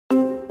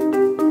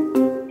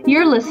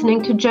You're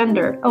listening to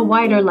Gender, a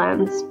Wider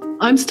Lens.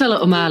 I'm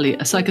Stella O'Malley, a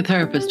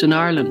psychotherapist in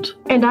Ireland.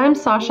 And I'm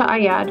Sasha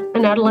Ayad,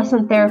 an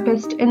adolescent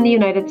therapist in the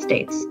United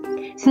States.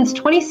 Since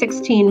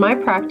 2016, my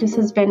practice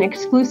has been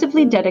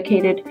exclusively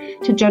dedicated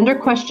to gender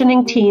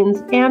questioning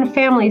teens and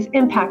families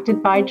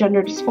impacted by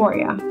gender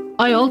dysphoria.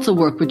 I also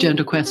work with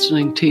gender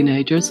questioning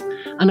teenagers,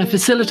 and I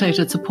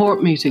facilitated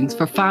support meetings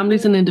for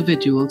families and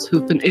individuals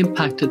who've been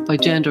impacted by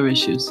gender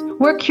issues.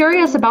 We're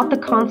curious about the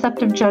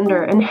concept of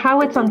gender and how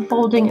it's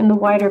unfolding in the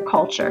wider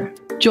culture.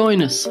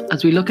 Join us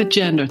as we look at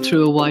gender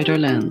through a wider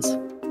lens.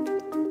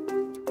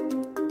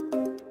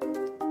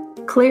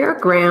 Claire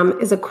Graham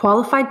is a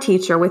qualified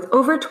teacher with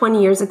over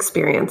 20 years'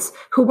 experience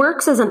who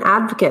works as an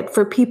advocate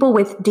for people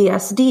with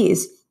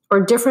DSDs, or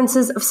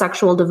differences of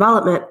sexual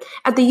development,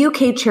 at the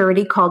UK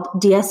charity called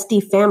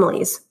DSD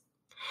Families.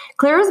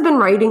 Claire has been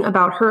writing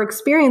about her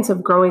experience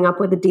of growing up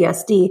with a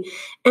DSD,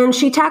 and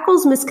she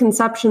tackles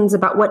misconceptions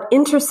about what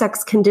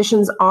intersex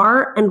conditions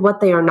are and what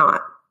they are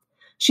not.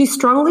 She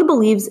strongly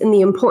believes in the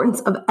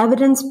importance of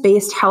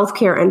evidence-based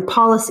healthcare and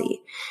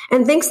policy,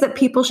 and thinks that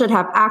people should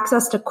have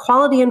access to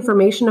quality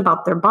information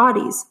about their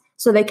bodies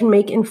so they can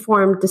make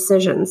informed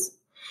decisions.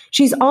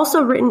 She's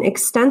also written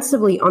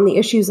extensively on the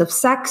issues of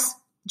sex,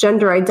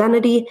 gender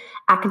identity,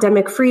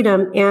 academic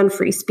freedom, and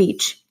free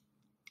speech.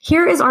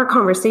 Here is our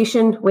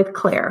conversation with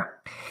Claire.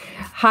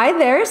 Hi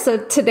there. So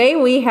today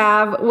we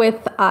have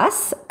with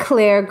us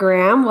Claire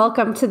Graham.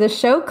 Welcome to the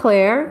show,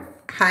 Claire.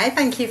 Hi,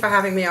 thank you for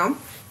having me on.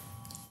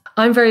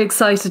 I'm very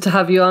excited to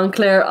have you on,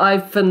 Claire.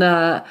 I've been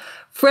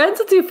friends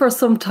with you for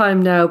some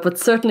time now, but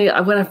certainly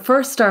when I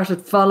first started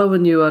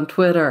following you on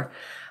Twitter,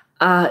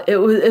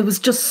 it was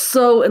just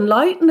so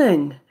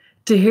enlightening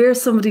to hear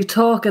somebody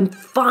talk and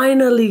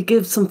finally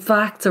give some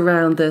facts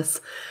around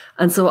this.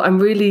 And so I'm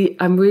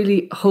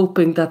really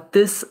hoping that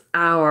this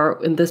hour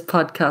in this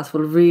podcast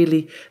will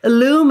really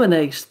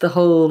illuminate the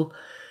whole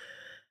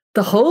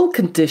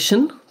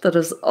condition that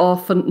is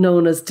often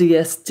known as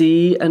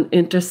DSD and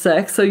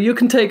intersex. So you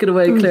can take it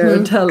away, Claire,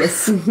 and tell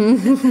us.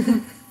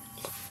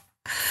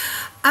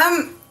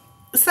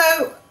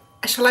 So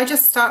shall I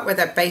just start with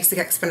a basic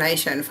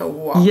explanation for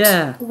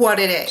what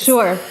it is?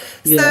 Sure.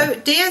 So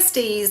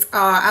DSDs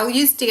are, I'll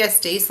use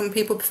DSD, some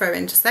people prefer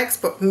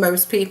intersex, but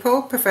most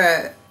people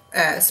prefer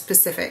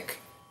specific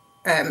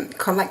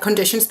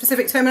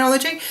condition-specific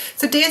terminology.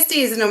 So DSD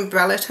is an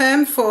umbrella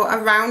term for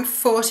around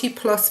 40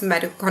 plus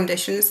medical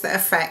conditions that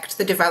affect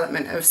the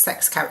development of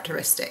sex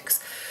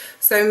characteristics.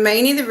 So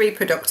mainly the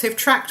reproductive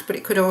tract, but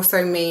it could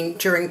also mean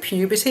during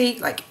puberty,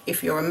 like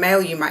if you're a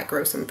male, you might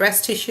grow some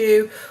breast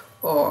tissue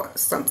or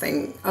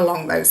something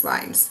along those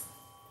lines.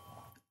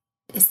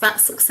 Is that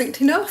succinct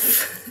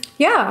enough?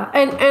 Yeah,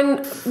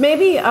 and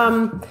maybe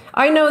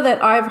I know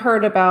that I've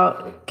heard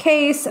about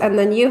CASE, and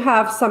then you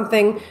have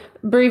something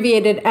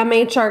abbreviated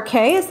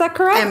MHRK, is that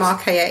correct?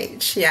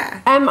 MRKH,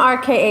 yeah.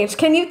 MRKH.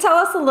 Can you tell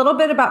us a little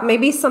bit about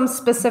maybe some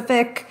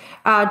specific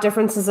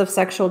differences of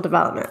sexual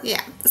development?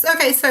 Yeah.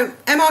 Okay, so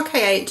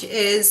MRKH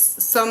is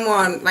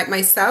someone like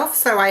myself.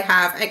 So I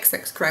have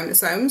XX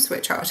chromosomes,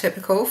 which are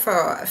typical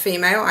for a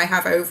female. I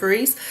have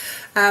ovaries,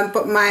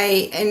 but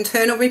my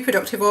internal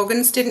reproductive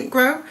organs didn't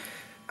grow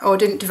or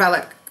didn't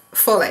develop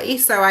fully.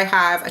 So I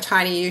have a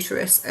tiny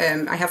uterus,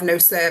 I have no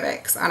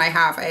cervix, and I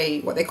have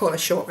what they call a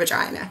short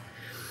vagina.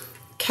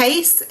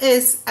 CASE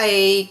is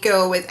a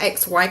girl with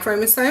XY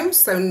chromosomes,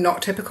 so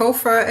not typical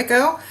for a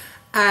girl.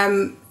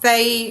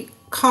 They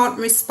can't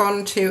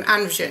respond to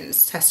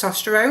androgens,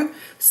 testosterone,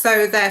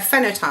 so their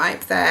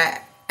phenotype,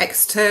 their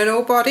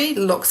external body,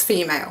 looks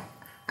female.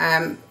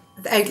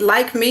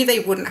 Like me, they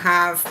wouldn't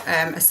have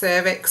a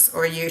cervix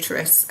or a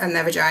uterus, and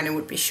their vagina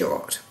would be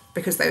short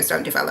because those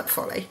don't develop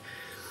fully.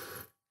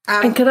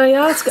 And can I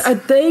ask, are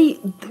they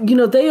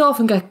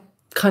often get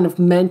kind of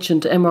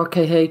mentioned,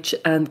 MRKH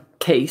and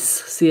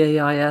CAIS,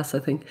 CAIS, I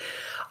think.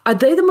 Are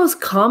they the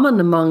most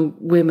common among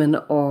women,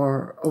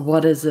 or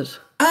what is it?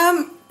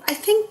 I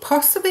think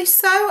possibly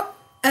so.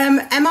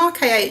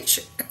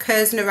 MRKH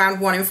occurs in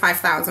around 1 in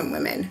 5,000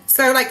 women.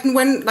 So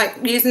when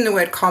using the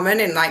word common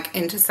in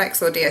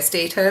intersex or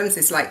DSD terms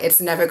is it's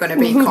never going to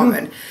be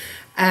common.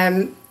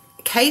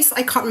 CASE,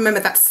 I can't remember,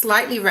 that's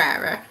slightly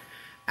rarer.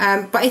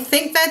 But I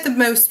think they're the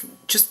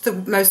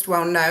most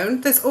well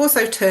known. There's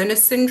also Turner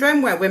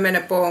syndrome, where women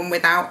are born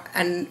with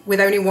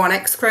only one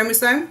X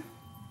chromosome.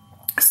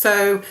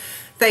 So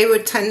they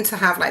would tend to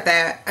have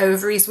their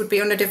ovaries would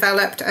be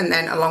underdeveloped, and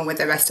then along with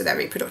the rest of their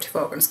reproductive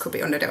organs could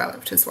be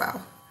underdeveloped as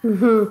well.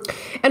 Mm-hmm.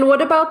 And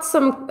what about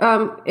some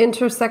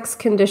intersex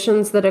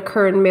conditions that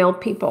occur in male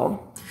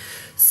people?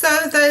 So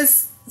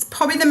there's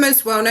probably the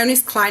most well known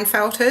is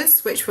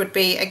Klinefelter's, which would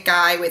be a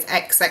guy with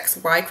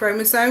XXY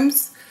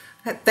chromosomes.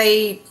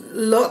 They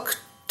look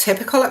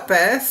typical at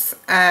birth.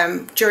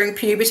 During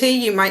puberty,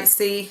 you might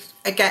see,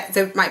 again,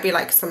 there might be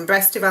some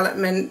breast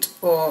development,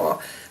 or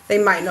they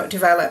might not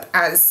develop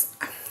as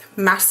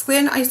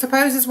masculine, I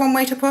suppose, is one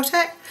way to put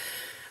it.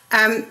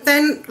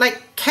 Then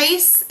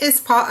CASE is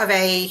part of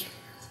a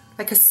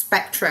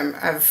spectrum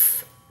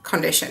of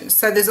conditions.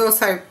 So there's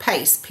also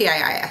PACE,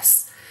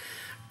 PIAS.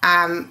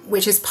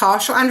 which is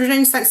partial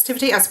androgen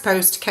sensitivity as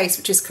opposed to case,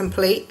 which is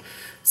complete.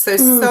 So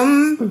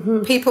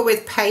some people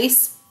with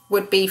PACE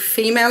would be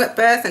female at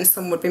birth and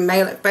some would be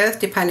male at birth,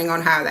 depending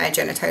on how their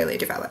genitalia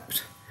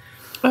developed.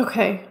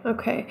 Okay.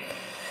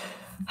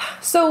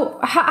 So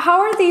how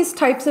are these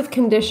types of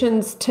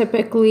conditions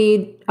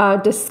typically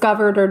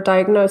discovered or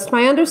diagnosed?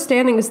 My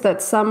understanding is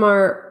that some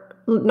are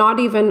not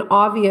even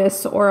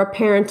obvious or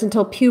apparent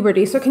until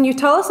puberty. So can you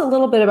tell us a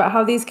little bit about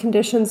how these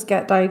conditions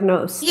get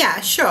diagnosed? Yeah,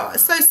 sure.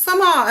 So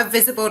some are a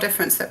visible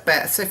difference at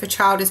birth. So if a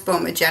child is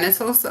born with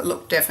genitals that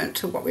look different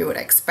to what we would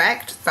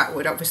expect, that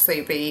would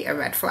obviously be a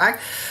red flag.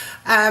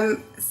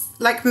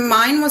 Like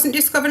mine wasn't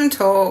discovered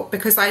until,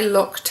 because I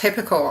look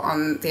typical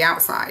on the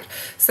outside.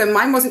 So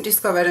mine wasn't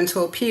discovered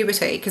until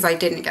puberty because I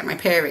didn't get my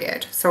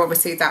period. So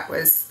obviously that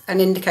was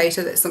an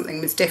indicator that something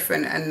was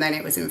different, and then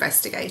it was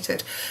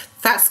investigated.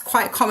 That's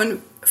quite common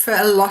for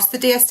a lot of the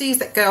DSDs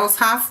that girls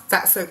have.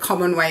 That's a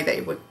common way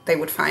they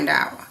would find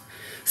out.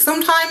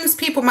 Sometimes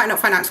people might not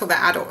find out until they're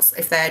adults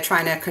if they're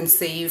trying to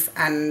conceive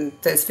and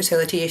there's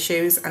fertility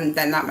issues, and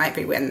then that might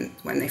be when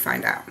they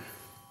find out.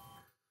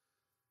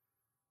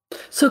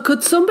 So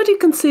could somebody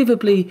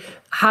conceivably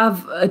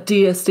have a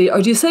DSD,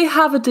 or do you say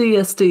have a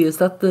DSD? Is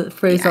that the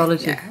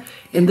phraseology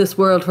in this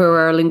world where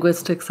our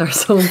linguistics are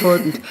so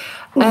important?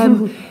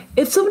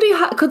 If somebody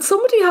could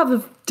somebody have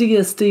a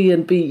DSD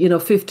and be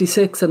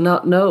 56 and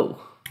not know?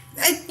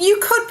 You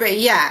could be,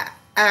 yeah.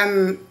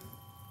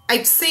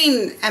 I've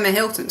seen Emma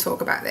Hilton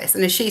talk about this,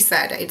 and as she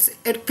said, it's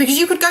because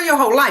you could go your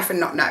whole life and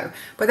not know,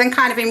 but then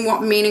kind of in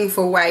what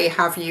meaningful way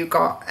have you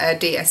got a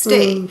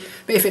DSD?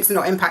 But if it's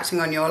not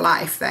impacting on your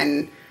life,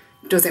 then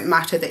does it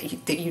matter that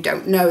you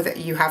don't know that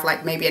you have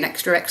like maybe an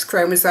extra X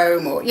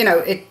chromosome, or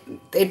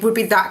it would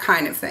be that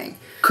kind of thing.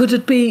 Could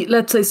it be,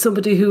 let's say,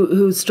 somebody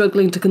who's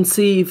struggling to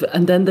conceive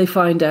and then they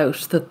find out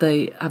that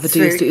they have a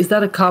DSD? Is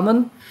that a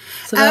common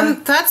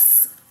scenario?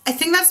 I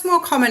think that's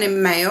more common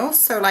in males.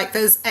 So like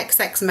there's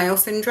XX male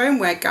syndrome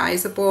where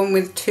guys are born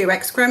with 2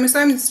 X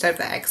chromosomes instead of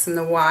the X and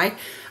the Y.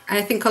 And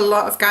I think a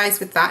lot of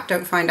guys with that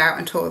don't find out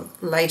until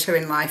later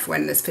in life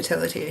when there's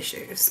fertility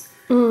issues.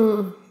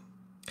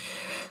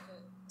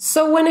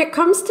 So when it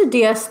comes to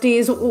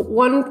DSDs,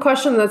 one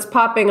question that's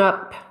popping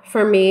up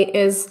for me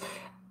is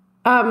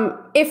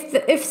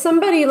if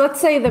somebody,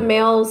 let's say the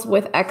males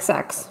with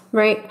XX,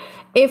 right?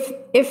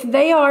 If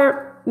they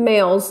are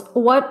males,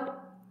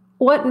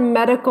 what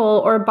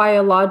medical or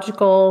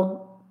biological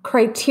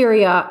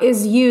criteria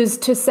is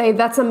used to say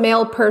that's a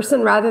male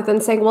person rather than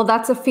saying, well,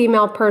 that's a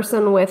female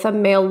person with a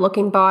male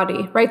looking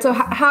body, right? So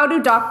how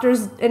do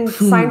doctors and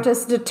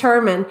scientists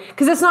determine?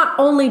 Because it's not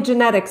only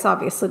genetics,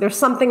 obviously, there's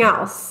something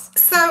else.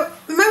 So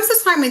most of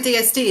the time with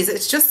DSDs,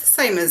 it's just the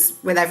same as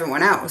with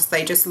everyone else.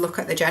 They just look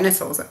at the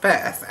genitals at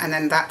birth, and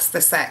then that's the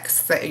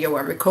sex that you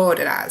are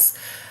recorded as.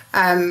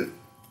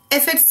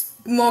 If it's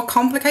more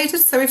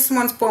complicated, so if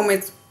someone's born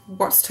with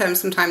what's termed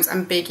sometimes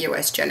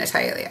ambiguous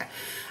genitalia,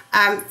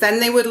 then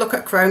they would look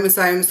at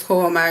chromosomes,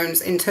 hormones,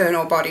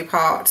 internal body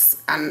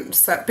parts, and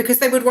so because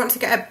they would want to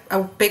get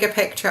a bigger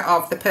picture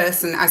of the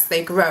person as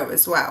they grow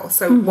as well.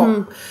 So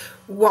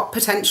what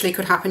potentially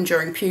could happen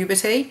during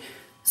puberty?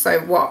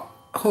 So what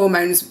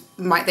hormones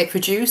might they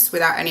produce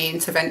without any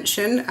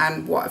intervention,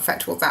 and what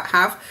effect will that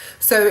have?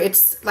 So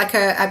it's like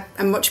a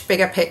much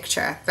bigger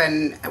picture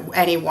than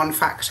any one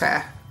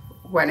factor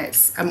when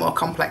it's a more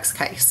complex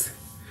case.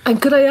 And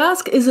could I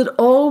ask, is it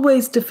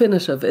always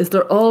definitive? Is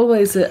there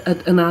always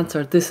an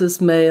answer? This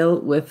is male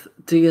with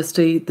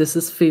DSD, this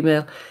is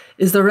female.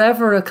 Is there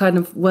ever a kind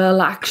of,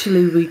 well,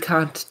 actually, we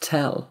can't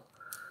tell?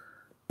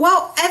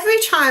 Well, every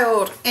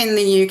child in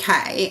the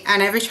UK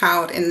and every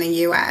child in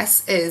the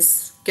US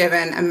is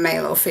given a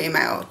male or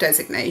female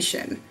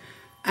designation.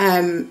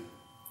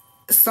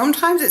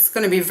 Sometimes it's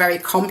going to be very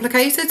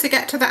complicated to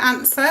get to the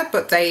answer,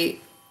 but they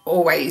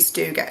always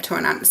do get to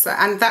an answer,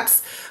 and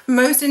that's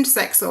most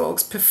intersex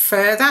orgs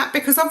prefer that,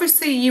 because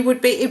obviously you would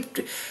be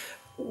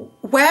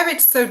where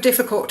it's so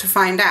difficult to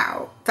find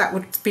out, that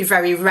would be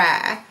very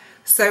rare.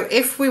 So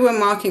if we were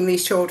marking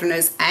these children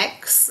as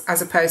X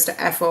as opposed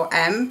to F or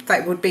M, they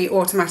would be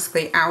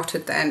automatically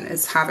outed then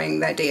as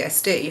having their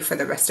DSD for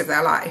the rest of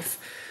their life.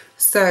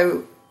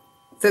 So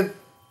the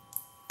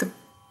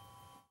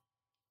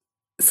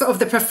sort of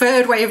the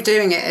preferred way of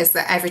doing it is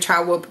that every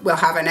child will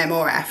have an M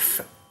or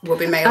F, will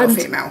be male or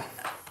female.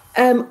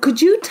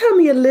 Could you tell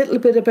me a little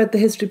bit about the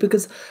history?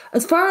 Because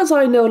as far as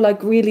I know,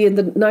 like really in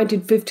the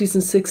 1950s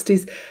and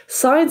 60s,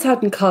 science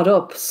hadn't caught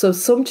up. So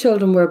some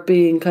children were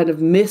being kind of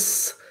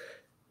misassigned,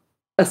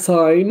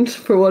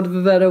 for want of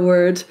a better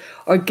word,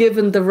 or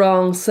given the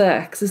wrong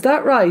sex. Is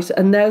that right?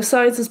 And now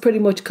science is pretty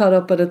much caught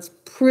up, and it's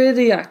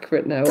pretty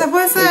accurate now. There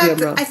was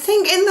I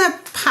think in the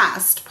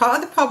past,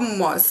 part of the problem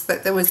was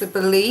that there was a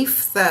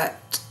belief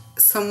that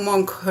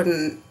someone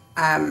couldn't...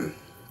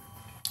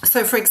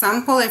 So, for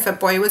example, if a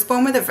boy was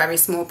born with a very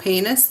small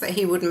penis, that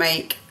he would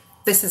make,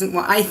 this isn't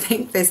what I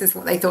think, this is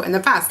what they thought in the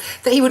past,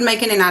 that he would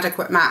make an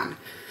inadequate man.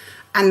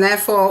 And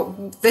therefore,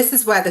 this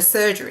is where the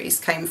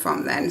surgeries came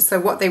from then. So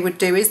what they would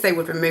do is they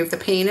would remove the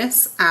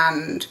penis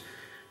and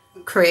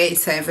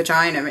create a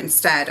vagina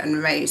instead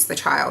and raise the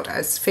child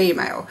as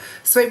female.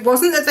 So it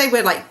wasn't that they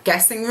were like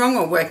guessing wrong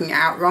or working it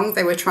out wrong.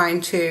 They were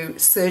trying to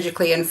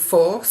surgically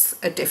enforce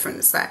a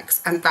different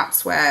sex. And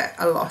that's where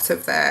a lot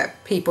of the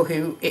people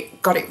who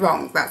got it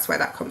wrong, that's where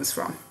that comes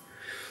from.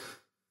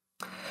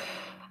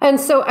 And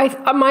so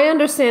my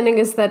understanding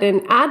is that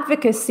in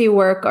advocacy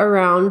work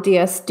around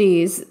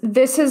DSDs,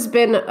 this has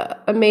been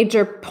a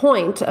major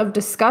point of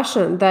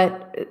discussion,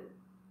 that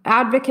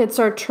advocates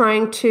are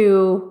trying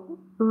to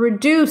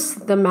reduce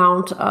the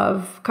amount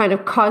of kind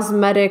of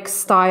cosmetic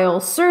style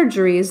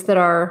surgeries that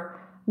are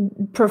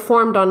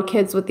performed on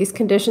kids with these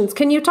conditions.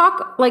 Can you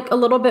talk like a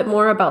little bit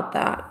more about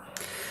that?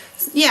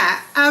 Yeah.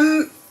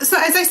 So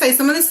as I say,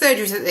 some of the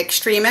surgeries at the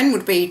extreme end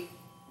would be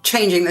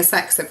changing the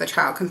sex of the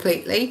child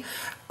completely.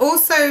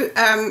 Also,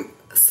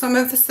 some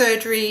of the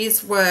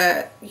surgeries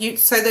were,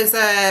 so there's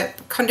a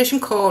condition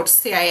called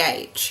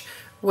CAH,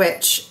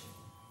 which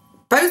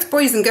both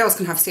boys and girls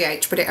can have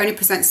CAH, but it only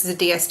presents as a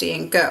DSD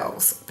in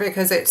girls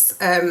because it's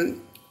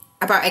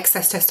about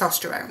excess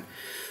testosterone.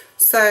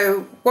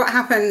 So what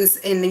happens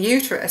in the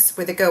uterus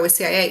with a girl with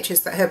CAH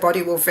is that her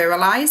body will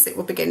virilize. It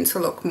will begin to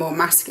look more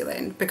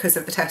masculine because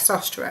of the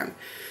testosterone.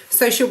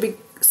 So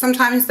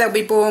sometimes they'll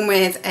be born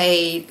with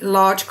a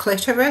large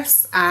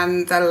clitoris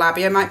and the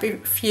labia might be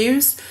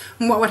fused.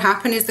 And what would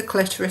happen is the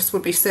clitoris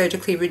would be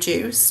surgically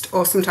reduced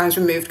or sometimes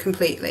removed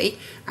completely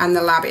and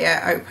the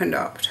labia opened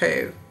up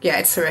too. Yeah,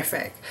 it's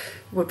horrific.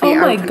 Would be oh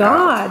my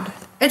God. Up.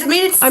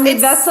 I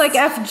mean, that's like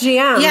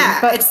FGM, yeah,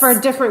 but for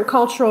a different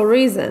cultural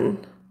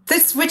reason.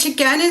 Which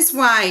again is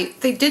why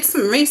they did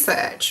some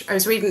research. I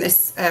was reading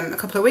this a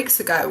couple of weeks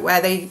ago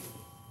where they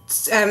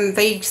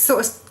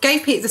sort of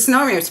gave the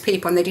scenario to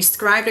people and they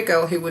described a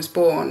girl who was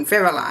born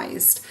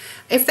virilized.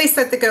 If they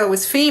said the girl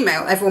was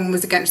female, everyone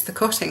was against the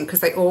cutting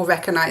because they all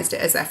recognised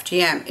it as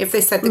FGM. If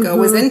they said the girl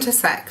was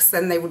intersex,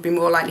 then they would be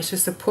more likely to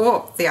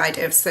support the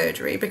idea of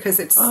surgery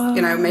because it's,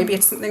 maybe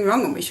it's something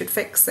wrong and we should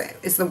fix it,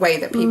 is the way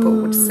that people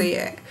would see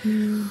it.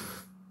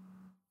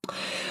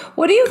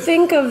 What do you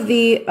think of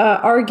the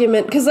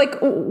argument? Because like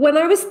when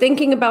I was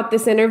thinking about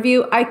this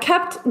interview, I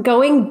kept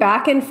going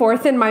back and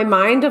forth in my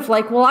mind of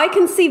like, well, I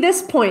can see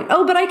this point.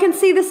 Oh, but I can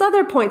see this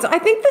other point. So I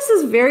think this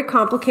is very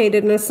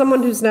complicated. And as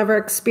someone who's never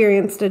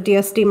experienced a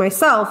DSD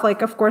myself,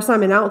 like, of course,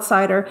 I'm an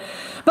outsider.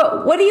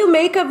 But what do you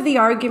make of the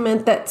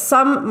argument that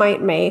some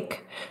might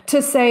make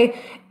to say,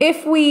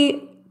 if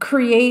we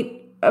create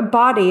a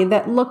body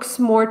that looks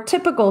more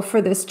typical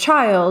for this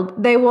child,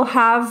 they will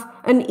have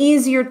an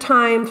easier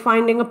time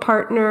finding a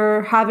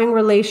partner, having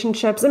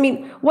relationships. I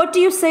mean, what do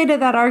you say to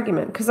that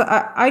argument? Because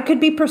I could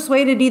be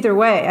persuaded either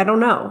way. I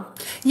don't know.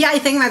 Yeah, I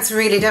think that's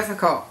really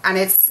difficult. And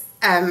it's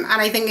and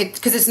I think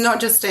because it's not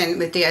just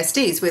with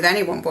DSDs, with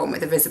anyone born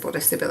with a visible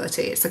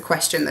disability, it's a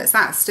question that's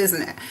asked,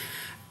 isn't it?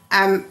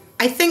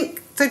 I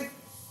think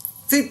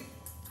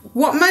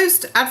what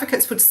most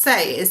advocates would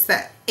say is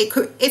that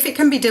if it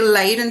can be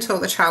delayed until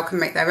the child can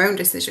make their own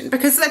decision,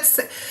 because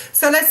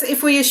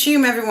if we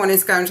assume everyone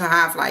is going to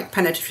have like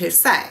penetrative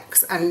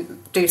sex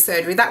and do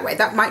surgery that way,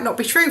 that might not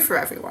be true for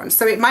everyone.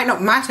 So it might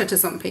not matter to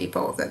some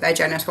people that their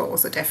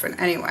genitals are different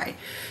anyway.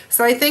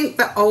 So I think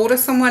the older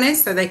someone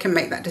is, so they can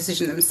make that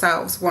decision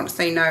themselves once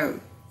they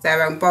know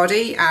their own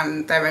body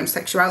and their own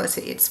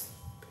sexuality,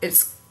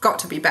 it's got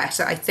to be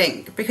better, I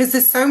think, because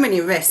there's so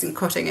many risks in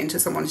cutting into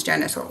someone's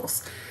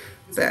genitals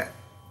that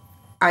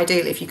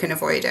ideally, if you can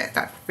avoid it,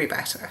 that would be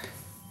better.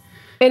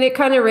 And it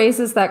kind of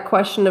raises that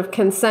question of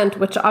consent,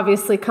 which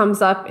obviously comes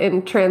up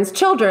in trans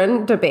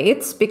children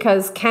debates,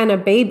 because can a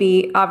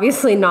baby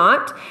obviously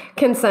not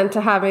consent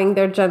to having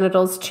their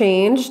genitals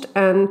changed?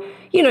 And,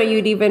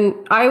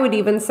 I would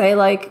even say,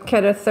 like,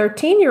 can a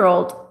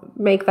 13-year-old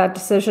make that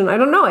decision? I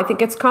don't know. I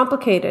think it's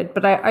complicated,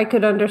 but I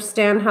could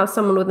understand how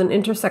someone with an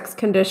intersex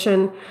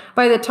condition,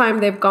 by the time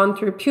they've gone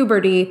through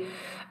puberty,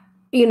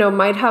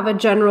 might have a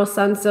general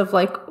sense of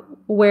like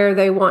where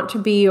they want to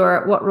be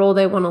or what role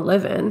they want to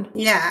live in.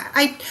 Yeah,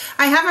 I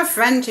have a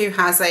friend who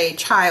has a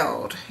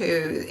child who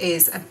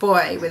is a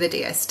boy with a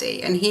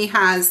DSD, and he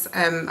has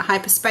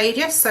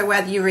hyperspadias, so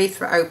where the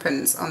urethra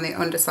opens on the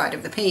underside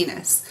of the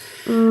penis.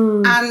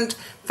 And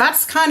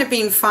that's kind of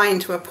been fine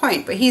to a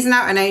point, but he's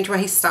now at an age where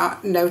he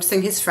starts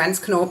noticing his friends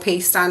can all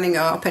pee standing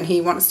up, and he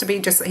wants to be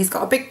he's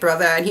got a big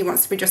brother and he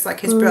wants to be just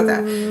like his brother.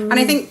 And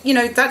I think,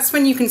 that's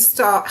when you can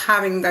start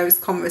having those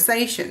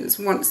conversations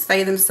once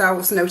they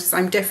themselves notice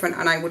I'm different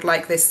and I would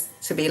like this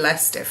to be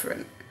less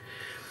different.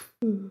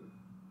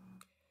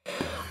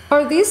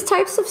 Are these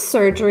types of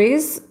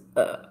surgeries,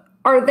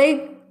 are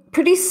they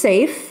pretty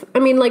safe? I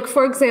mean, like,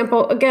 for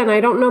example, again, I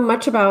don't know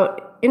much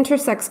about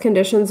intersex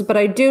conditions, but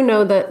I do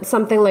know that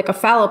something like a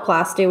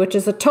phalloplasty, which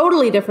is a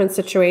totally different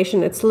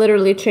situation, it's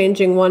literally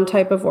changing one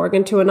type of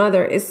organ to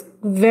another, is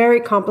very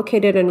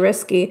complicated and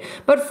risky.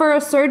 But for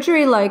a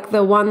surgery like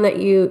the one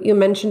that you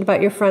mentioned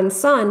about your friend's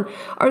son,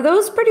 are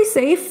those pretty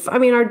safe? I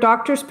mean, are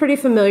doctors pretty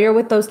familiar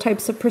with those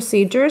types of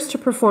procedures to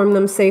perform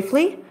them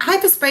safely?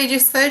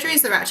 Hyperspadias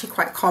surgeries are actually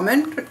quite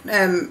common.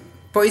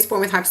 Boys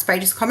born with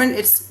hyperspadias are common.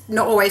 It's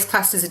not always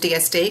classed as a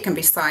DSD. It can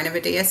be a sign of a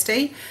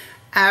DSD.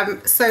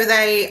 So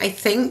I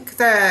think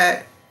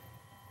the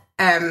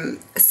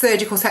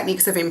surgical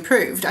techniques have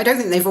improved. I don't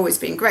think they've always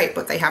been great,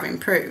 but they have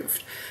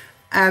improved.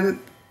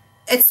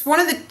 It's one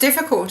of the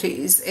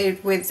difficulties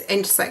with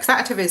intersex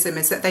activism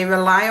is that they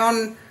rely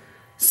on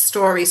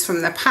stories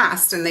from the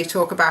past and they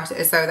talk about it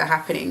as though they're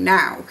happening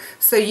now.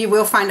 So you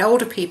will find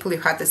older people who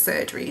had the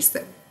surgeries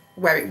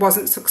where it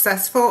wasn't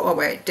successful or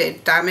where it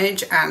did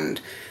damage and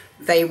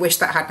they wish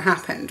that hadn't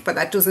happened. But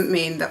that doesn't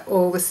mean that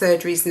all the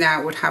surgeries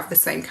now would have the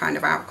same kind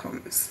of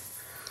outcomes.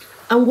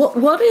 And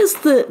what is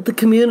the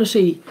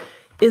community?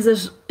 Is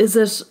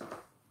it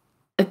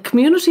a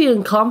community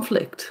in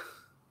conflict?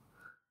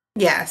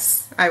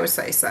 Yes, I would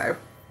say so.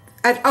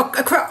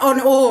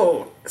 On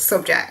all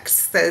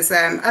subjects, there's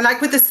and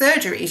like with the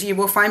surgeries, you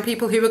will find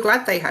people who were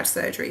glad they had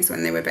surgeries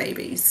when they were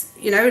babies.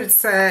 It's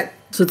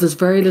so there's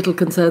very little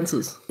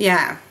consensus.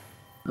 Yeah.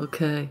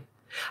 Okay.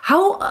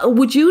 How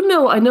would you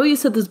know? I know you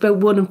said there's about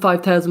 1 in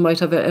 5,000 might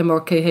have a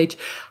MRKH.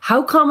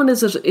 How common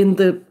is it in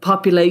the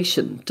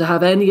population to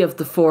have any of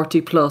the 40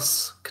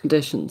 plus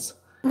conditions?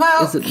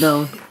 Well, is it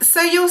known?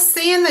 So you'll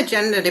see in the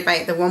gender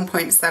debate, the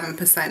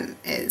 1.7%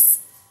 is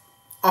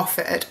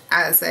offered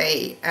as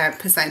a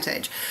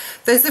percentage.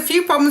 There's a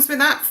few problems with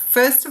that.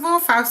 First of all,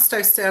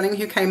 Fausto Sterling,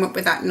 who came up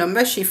with that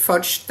number, she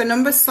fudged the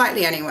number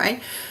slightly anyway.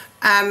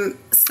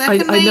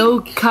 Secondly, I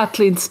know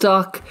Kathleen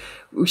Stock,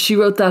 she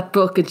wrote that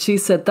book and she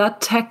said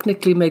that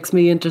technically makes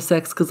me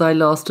intersex because I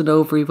lost an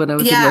ovary when I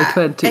was in my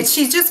 20s.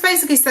 She just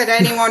basically said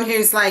anyone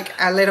who's like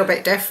a little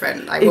bit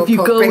different, like if you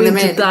go bring them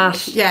into in.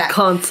 that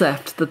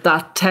concept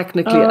that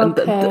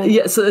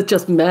technically so it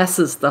just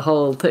messes the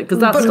whole thing because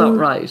that's not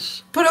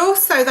right. But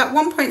also that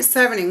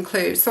 1.7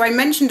 includes, so I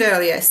mentioned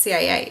earlier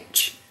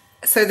CAH.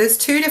 So there's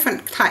two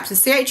different types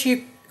of CAH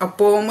you are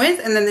born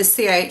with and then the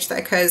CAH that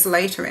occurs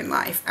later in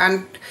life,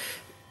 and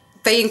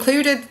they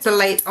included the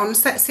late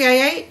onset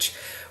CAH,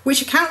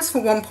 which accounts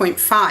for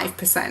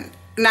 1.5%.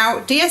 Now,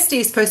 DSD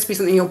is supposed to be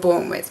something you're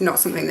born with, not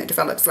something that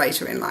develops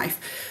later in life.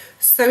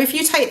 So if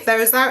you take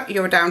those out,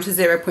 you're down to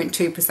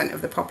 0.2%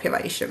 of the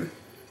population.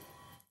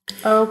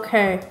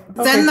 Okay.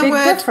 Then the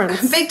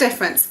difference. Big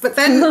difference. But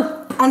then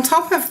on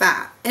top of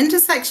that,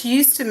 intersex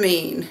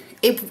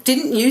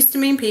didn't used to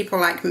mean people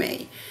like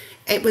me.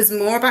 It was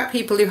more about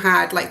people who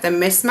had like the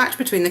mismatch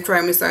between the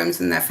chromosomes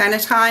and their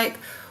phenotype,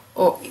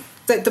 or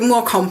the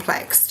more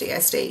complex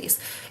DSDs.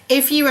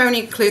 If you only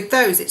include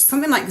those, it's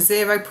something like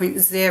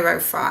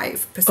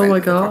 0.05%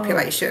 of the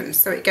population.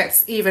 So it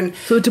gets even...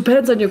 So it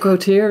depends on your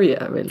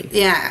criteria, really.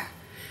 Yeah.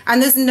 And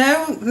there's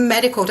no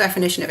medical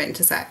definition of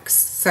intersex.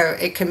 So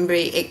it could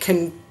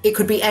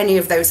be any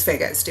of those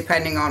figures,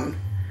 depending on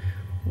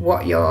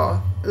what you're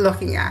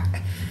looking at.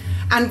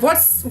 And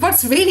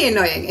what's really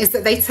annoying is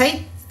that they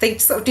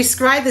sort of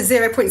describe the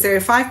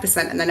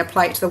 0.05% and then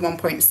apply it to the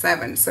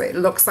 1.7. So it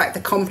looks like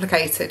the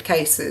complicated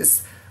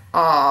cases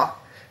are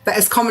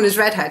as common as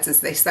redheads, as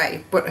they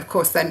say. But of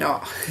course they're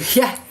not.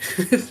 Yeah.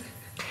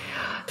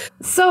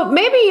 So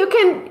maybe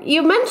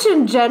you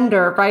mentioned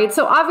gender, right?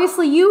 So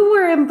obviously you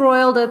were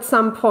embroiled at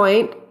some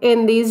point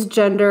in these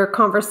gender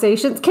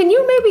conversations. Can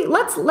you maybe,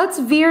 let's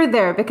veer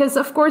there, because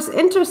of course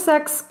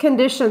intersex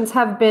conditions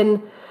have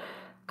been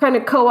kind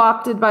of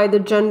co-opted by the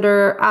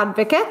gender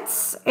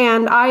advocates.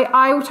 And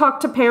I talk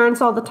to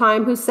parents all the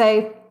time who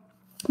say,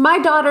 my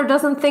daughter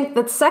doesn't think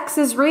that sex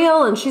is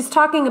real and she's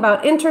talking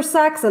about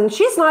intersex and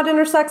she's not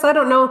intersex. I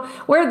don't know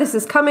where this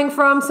is coming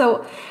from.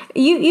 So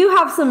you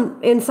have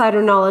some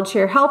insider knowledge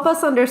here. Help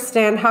us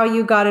understand how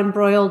you got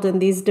embroiled in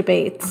these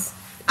debates.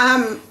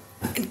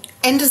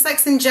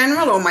 Intersex in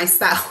general or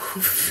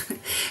myself?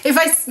 If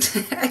I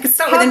could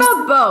start with...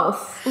 How about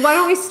both? Why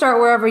don't we start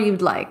wherever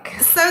you'd like?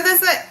 So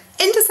there's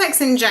intersex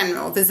in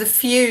general, there's a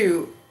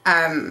few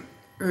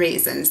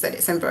reasons that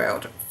it's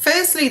embroiled.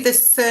 Firstly, the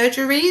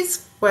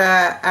surgeries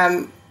were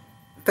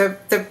the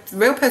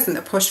real person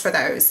that pushed for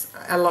those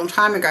a long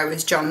time ago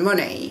was John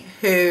Money,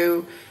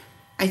 who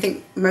I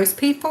think most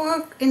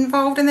people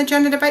involved in the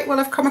gender debate will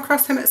have come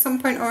across him at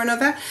some point or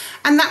another.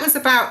 And that was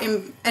about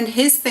and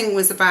his thing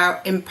was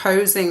about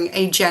imposing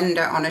a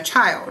gender on a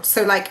child.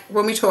 So like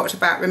when we talked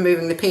about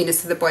removing the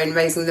penis of the boy and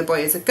raising the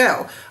boy as a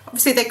girl,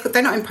 obviously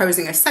they're not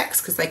imposing a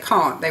sex because they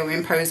can't. They were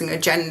imposing a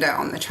gender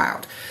on the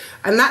child.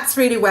 And that's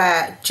really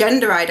where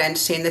gender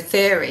identity and the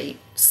theory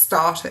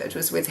started,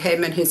 was with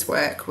him and his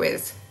work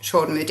with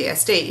children with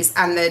DSDs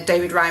and the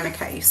David Reimer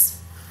case.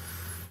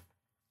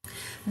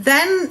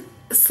 Then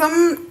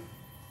some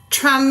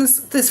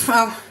trans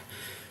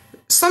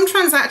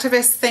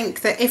activists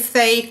think that if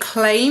they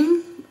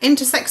claim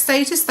intersex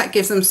status, that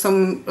gives them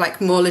some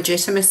like more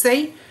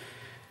legitimacy.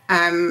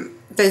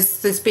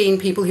 There's been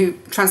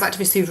trans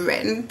activists who've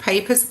written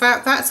papers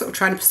about that, sort of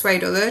trying to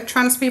persuade other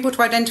trans people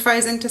to identify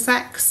as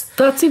intersex.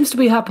 That seems to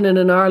be happening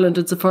in Ireland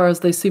insofar as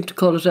they seem to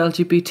call it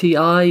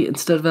LGBTI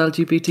instead of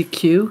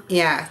LGBTQ.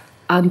 Yeah.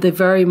 And they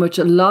very much,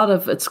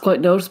 it's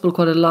quite noticeable,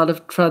 quite a lot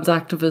of trans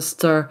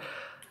activists are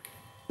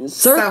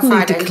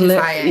certainly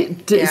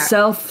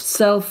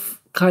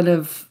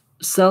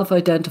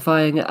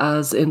self-identifying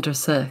as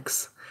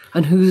intersex.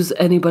 And who's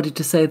anybody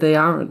to say they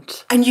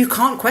aren't? And you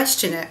can't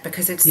question it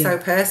because it's so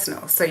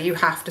personal. So you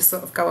have to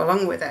sort of go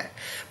along with it.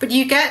 But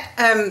you get,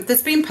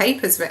 there's been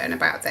papers written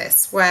about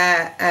this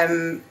where,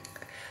 and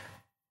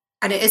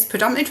it is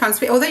predominantly trans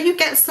people, although you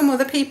get some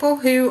other people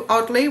who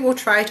oddly will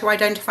try to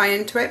identify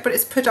into it, but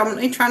it's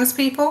predominantly trans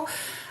people.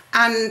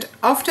 And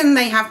often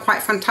they have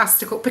quite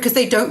fantastical, because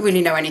they don't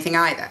really know anything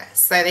either.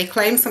 So they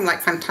claim some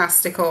like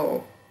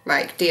fantastical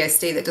like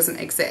DSD that doesn't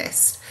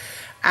exist.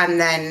 And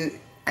then,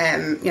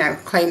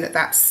 claim that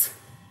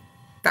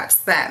that's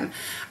them.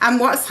 And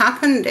what's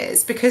happened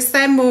is because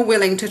they're more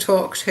willing to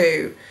talk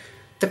to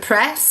the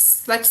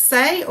press, let's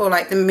say, or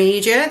like the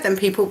media than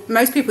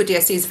most people with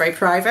DSD is very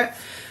private.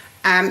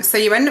 So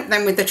you end up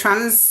then with the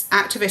trans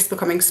activists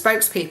becoming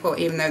spokespeople,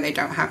 even though they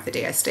don't have the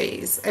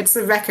DSDs.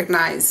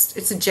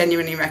 It's a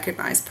genuinely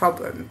recognised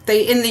problem.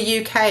 In the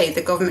UK,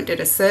 the government did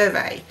a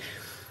survey,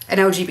 an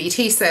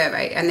LGBT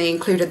survey, and they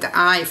included the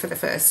I for the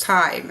first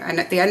time. And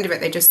at the end of it,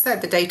 they just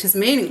said the data's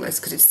meaningless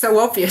because it's so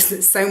obvious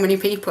that so many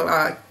people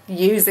are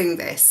using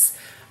this,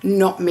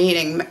 not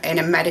meaning in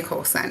a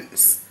medical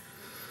sense.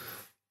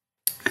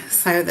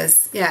 So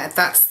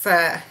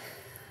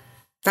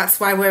that's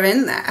why we're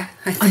in there,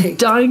 I think. I'm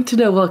dying to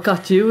know what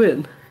got you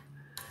in.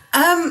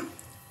 So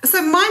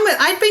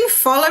I'd been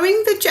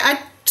following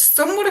I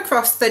stumbled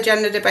across the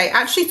gender debate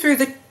actually through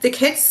the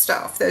kids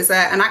stuff. There's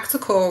an actor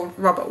called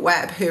Robert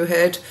Webb who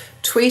had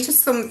tweeted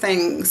some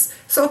things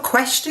sort of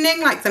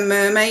questioning like the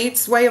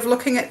mermaid's way of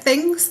looking at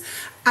things,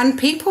 and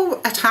people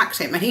attacked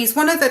him. And he's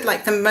one of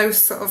the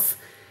most sort of,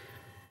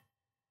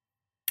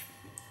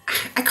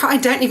 I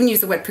don't even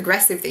use the word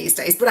progressive these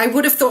days, but I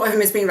would have thought of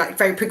him as being like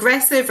very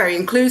progressive, very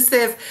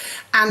inclusive,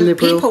 and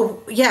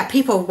liberal.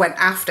 people went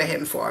after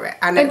him for it.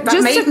 And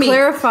just to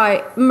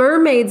clarify,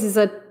 Mermaids is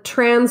a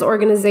trans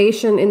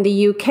organization in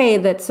the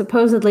UK that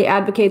supposedly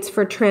advocates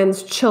for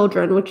trans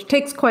children, which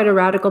takes quite a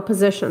radical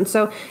position.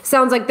 So it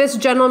sounds like this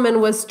gentleman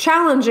was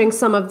challenging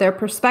some of their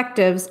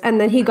perspectives, and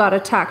then he got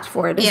attacked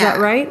for it. Is that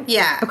right?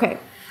 Yeah. Okay.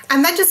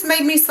 And that just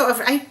made me sort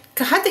of, I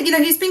had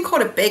that, he's been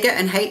called a bigot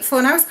and hateful.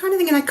 And I was kind of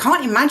thinking, I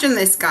can't imagine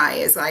this guy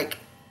is like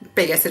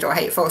bigoted or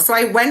hateful. So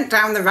I went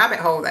down the rabbit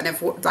hole then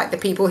of like the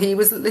people he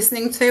was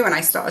listening to, and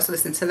I started to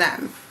listen to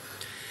them.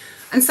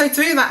 And so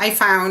through that, I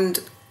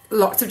found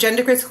lots of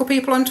gender critical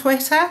people on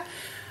Twitter.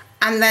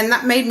 And then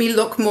that made me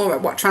look more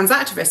at what trans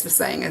activists were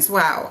saying as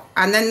well.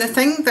 And then the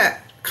thing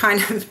that kind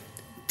of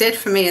did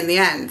for me in the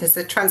end, there's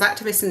a trans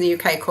activist in the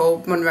UK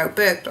called Munro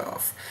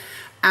Bergdorf.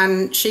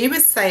 And she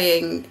was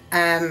saying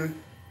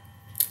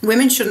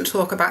women shouldn't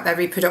talk about their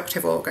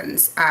reproductive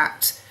organs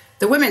at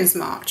the Women's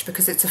March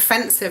because it's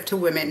offensive to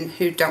women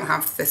who don't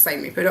have the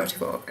same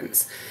reproductive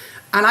organs.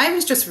 And I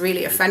was just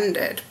really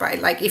offended by,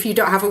 like, if you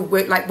don't have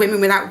women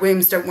without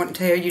wombs don't want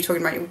to hear you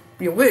talking about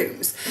your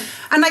wombs.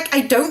 And, like, I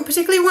don't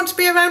particularly want to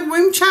be around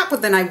womb chat,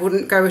 but then I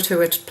wouldn't go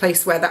to a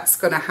place where that's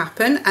going to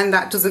happen. And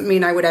that doesn't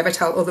mean I would ever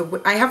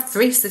tell I have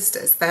 3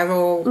 sisters. They're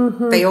all,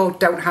 they all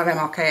don't have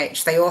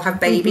MRKH. They all have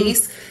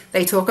babies.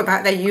 They talk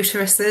about their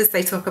uteruses.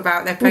 They talk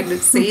about their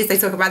pregnancies. They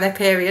talk about their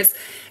periods.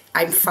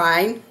 I'm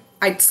fine.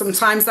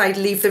 Sometimes I'd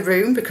leave the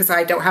room because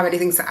I don't have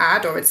anything to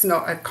add or it's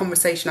not a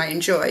conversation I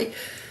enjoy.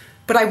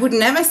 But I would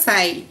never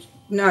say,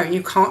 no,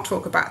 you can't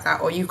talk about that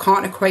or you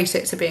can't equate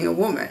it to being a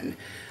woman.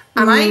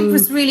 And I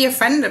was really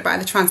offended by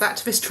the trans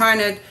activists trying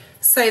to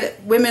say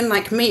that women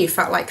like me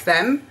felt like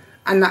them.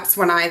 And that's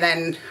when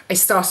I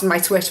started my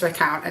Twitter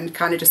account and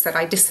kind of just said,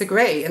 I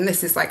disagree. And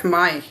this is like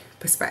my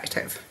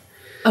perspective.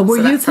 And were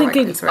you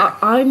thinking,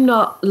 I'm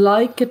not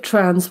like a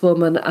trans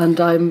woman and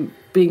I'm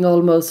being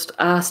almost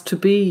asked to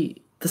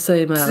be the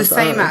same as? The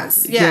same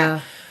as,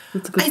 yeah.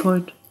 That's a good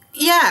point.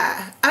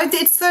 Yeah.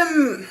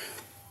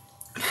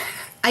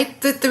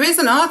 There is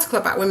an article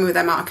about women with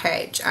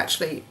MRKH,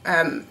 actually,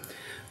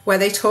 where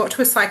they talked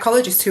to a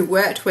psychologist who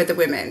worked with the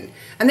women.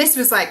 And this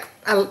was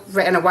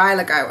written a while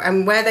ago.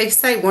 And where they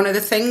say one of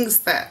the things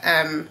that,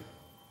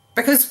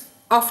 because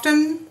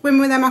often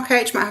women with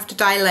MRKH might have to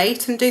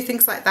dilate and do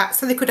things like that.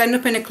 So they could end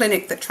up in a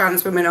clinic that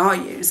trans women are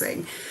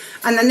using.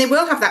 And then they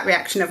will have that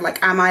reaction of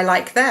like, am I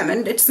like them?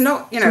 And it's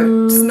not,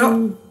 it's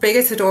not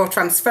bigoted or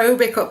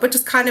transphobic, but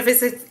just kind of, is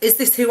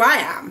this who I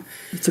am?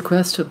 It's a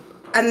question.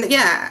 And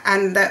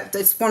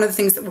that's one of the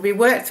things that will be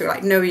worked through.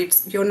 Like, no,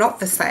 you're not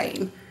the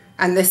same.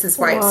 And this is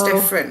why it's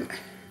different.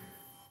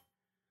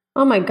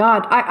 Oh my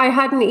God. I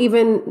hadn't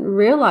even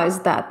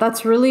realized that.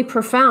 That's really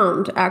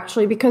profound,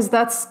 actually, because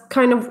that's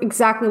kind of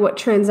exactly what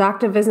trans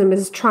activism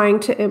is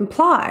trying to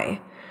imply.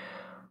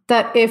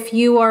 That if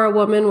you are a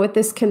woman with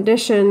this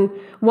condition,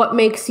 what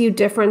makes you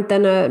different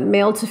than a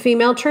male to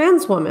female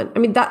trans woman? I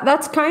mean,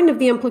 that's kind of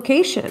the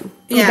implication.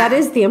 Yeah. That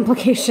is the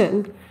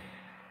implication.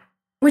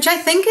 Which I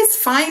think is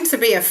fine to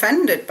be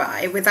offended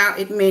by without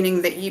it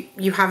meaning that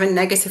you have a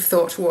negative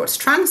thought towards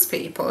trans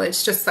people.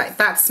 It's just like,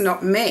 that's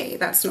not me.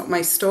 That's not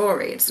my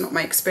story. It's not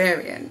my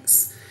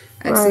experience.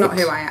 It's not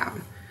who I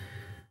am.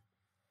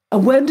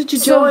 And when did you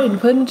join?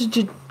 When did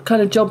you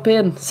kind of jump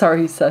in?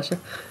 Sorry, Sasha.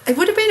 It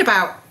would have been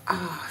about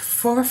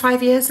 4 or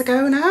 5 years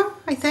ago now,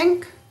 I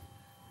think.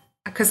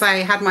 because I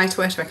had my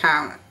Twitter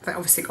account that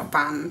obviously got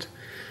banned.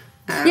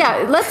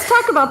 Yeah, let's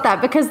talk about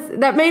that, because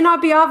that may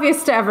not be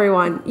obvious to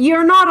everyone.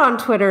 You're not on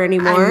Twitter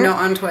anymore. I'm not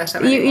on Twitter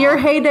anymore. Your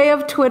heyday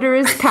of Twitter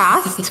is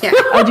past. Yeah.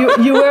 And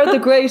you were the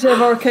great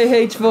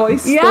MRKH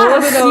voice.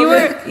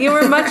 Yes, you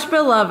were much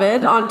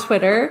beloved on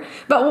Twitter.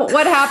 But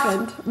what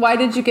happened? Why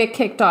did you get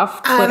kicked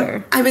off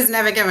Twitter? I was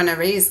never given a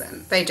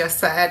reason. They just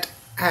said,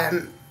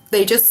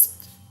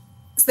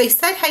 they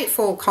said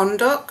hateful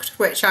conduct,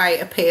 which I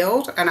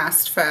appealed and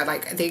asked for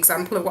like the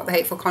example of what the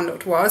hateful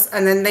conduct was,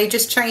 and then they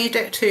just changed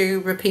it to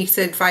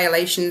repeated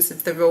violations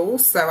of the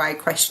rules. So I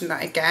questioned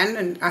that again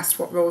and asked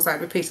what rules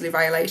I'd repeatedly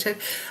violated,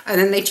 and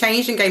then they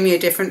changed and gave me a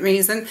different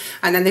reason,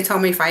 and then they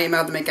told me if I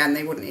emailed them again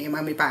they wouldn't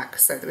email me back,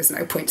 so there was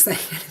no point saying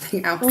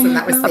anything else, and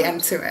that was the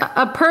end to it.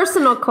 A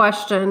personal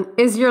question: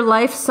 is your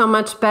life so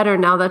much better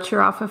now that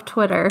you're off of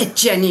Twitter? It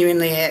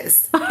genuinely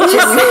is.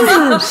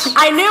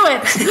 I knew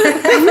it.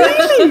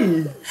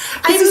 Really?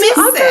 I miss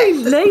I'm very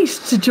it.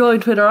 late to join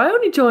Twitter. I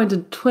only joined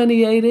in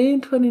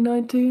 2018,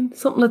 2019,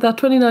 something like that,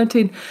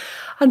 2019.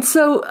 And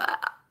so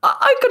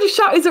I got a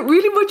shout. Is it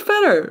really much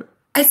better?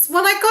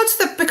 Well, I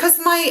got because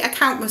my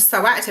account was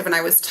so active and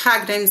I was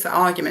tagged into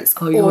arguments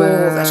all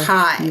the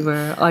time. You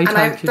were.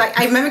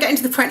 I remember getting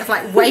to the point of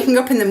like waking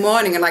up in the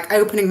morning and like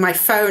opening my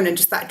phone and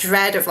just that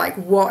dread of like,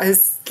 what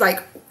is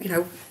like,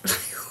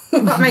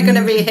 what am I going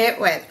to be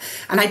hit with?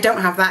 And I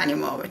don't have that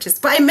anymore, but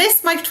I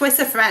miss my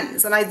Twitter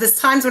friends. And there's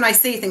times when I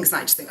see things and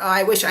I just think, oh,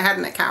 I wish I had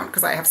an account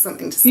because I have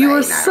something to say. You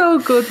were now. so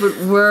good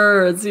with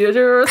words. You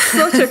were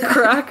such a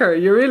cracker.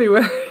 You really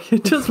were. You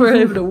just were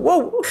able to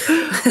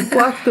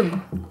whack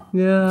them.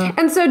 Yeah.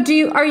 And so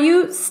are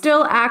you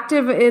still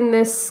active in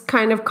this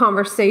kind of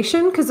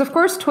conversation? Because of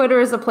course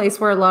Twitter is a place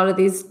where a lot of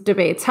these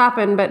debates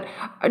happen, but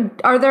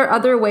are there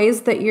other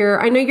ways that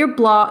I know you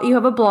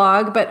have a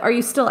blog, but are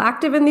you still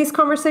active in these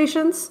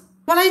conversations?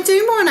 Well, I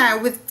do more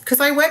now because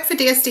I work for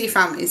DSD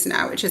Families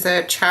now, which is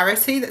a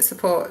charity that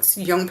supports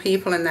young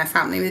people and their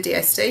family with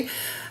DSD.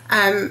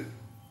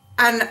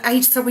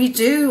 So we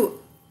do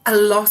a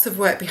lot of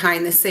work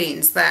behind the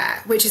scenes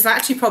there, which is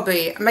actually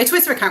probably, my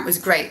Twitter account was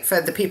great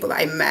for the people that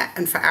I met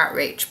and for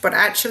outreach, but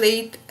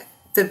actually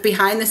the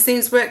behind the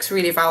scenes work's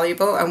really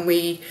valuable, and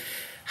we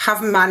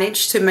have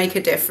managed to make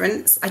a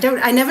difference.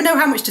 I never know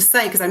how much to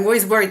say because I'm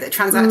always worried that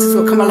trans actors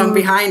will come along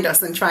behind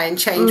us and try and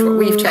change what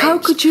we've changed. How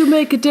could you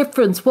make a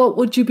difference? What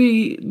would you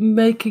be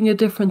making a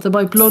difference? Am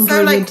I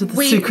blundering into the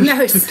secret?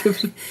 No,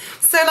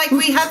 so like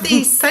we had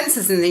these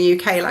census in the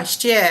UK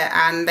last year,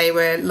 and they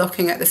were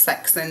looking at the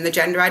sex and the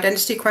gender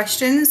identity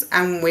questions,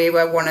 and we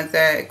were one of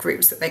the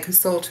groups that they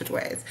consulted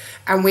with,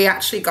 and we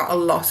actually got a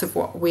lot of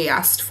what we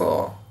asked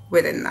for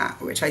within that,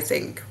 which I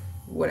think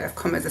would have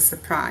come as a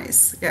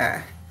surprise.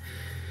 Yeah.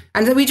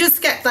 And then we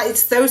just get like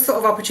it's those sort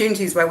of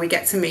opportunities where we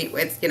get to meet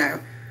with,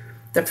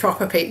 the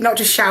proper people, not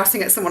just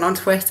shouting at someone on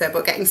Twitter,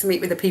 but getting to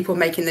meet with the people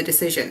making the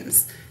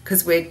decisions,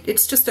 because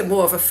it's just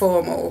more of a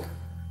formal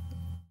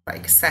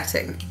like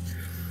setting.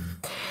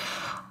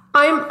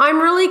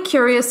 I'm really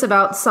curious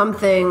about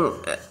something.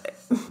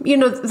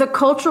 The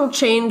cultural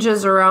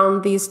changes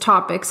around these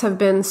topics have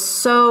been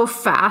so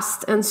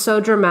fast and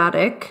so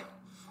dramatic.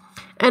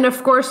 And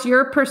of course,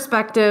 your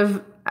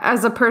perspective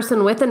as a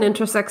person with an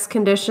intersex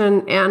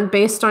condition and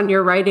based on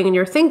your writing and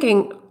your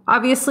thinking,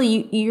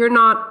 obviously you're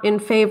not in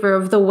favor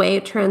of the way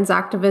trans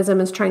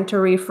activism is trying to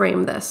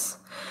reframe this.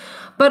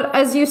 But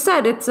as you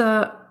said, it's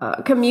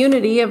a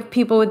community of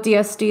people with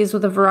DSDs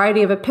with a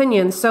variety of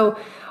opinions. So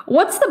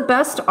what's the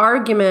best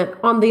argument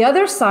on the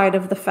other side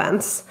of the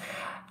fence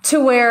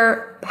to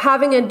where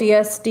having a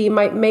DSD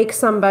might make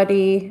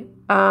somebody,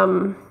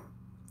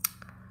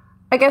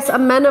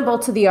 amenable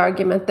to the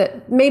argument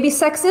that maybe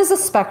sex is a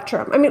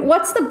spectrum? I mean,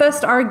 what's the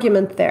best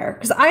argument there?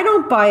 Because I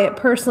don't buy it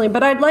personally,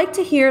 but I'd like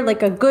to hear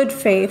like a good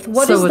faith.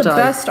 What is the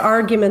best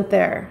argument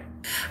there?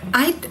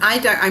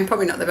 I'm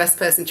probably not the best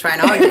person to try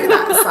and argue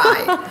that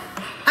side.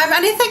 And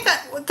I think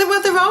that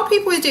there are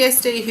people with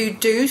DSD who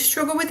do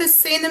struggle with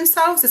seeing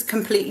themselves as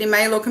completely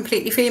male or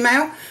completely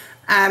female.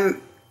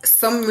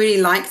 Some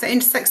really like the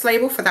intersex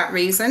label for that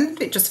reason.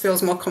 It just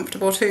feels more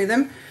comfortable to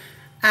them.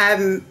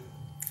 A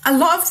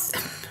lot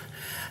of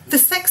the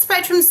sex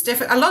spectrum's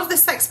different. A lot of the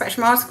sex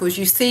spectrum articles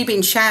you see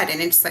being shared in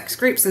intersex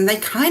groups, and they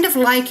kind of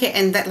like it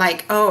in that,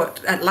 like, oh,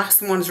 at last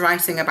someone's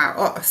writing about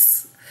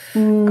us.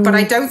 But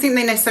I don't think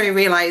they necessarily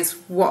realise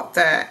what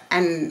the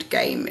end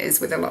game is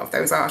with a lot of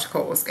those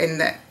articles, in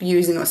that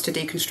using us to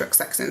deconstruct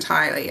sex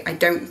entirely. I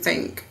don't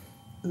think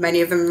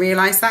many of them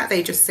realise that.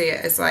 They just see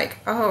it as like,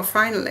 oh,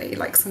 finally,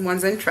 like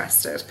someone's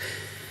interested.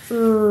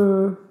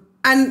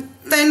 And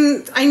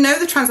then I know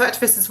the trans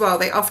activists as well,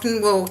 they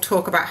often will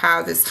talk about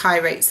how there's high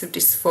rates of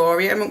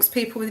dysphoria amongst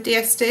people with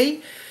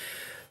DSD,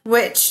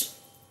 which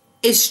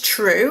is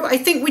true,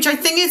 which I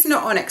think is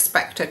not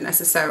unexpected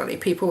necessarily.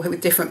 People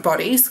with different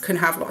bodies can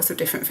have lots of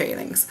different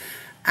feelings.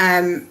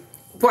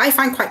 What I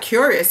find quite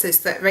curious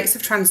is that rates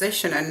of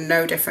transition are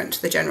no different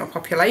to the general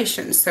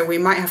population. So we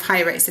might have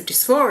high rates of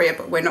dysphoria,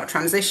 but we're not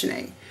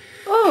transitioning.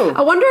 Oh.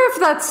 I wonder if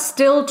that's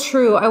still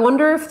true. I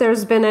wonder if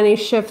there's been any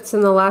shifts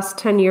in the last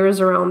 10 years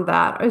around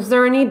that. Is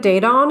there any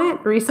data on it?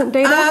 Recent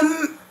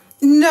data?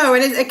 No,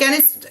 and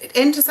it's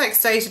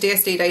intersex data,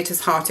 DSD data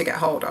is hard to get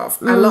hold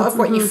of. A lot of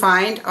what you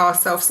find are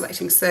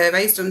self-selecting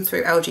surveys done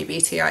through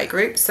LGBTI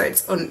groups, so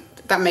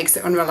that makes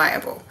it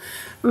unreliable.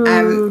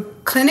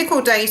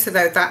 Clinical data,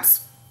 though,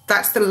 that's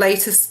the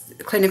latest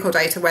clinical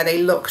data where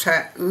they looked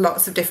at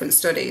lots of different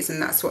studies,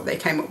 and that's what they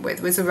came up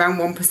with, was around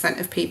 1%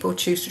 of people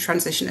choose to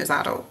transition as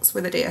adults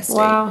with a DSD.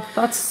 Wow,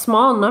 that's a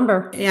small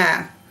number.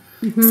 Yeah.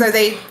 So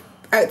they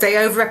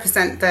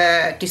overrepresent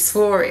the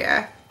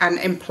dysphoria and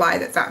imply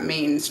that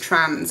means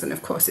trans, and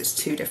of course it's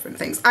two different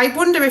things. I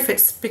wonder if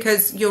it's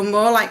because you're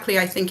more likely,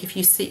 I think, if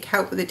you seek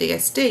help with a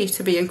DSD,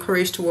 to be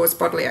encouraged towards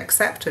bodily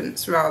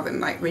acceptance rather than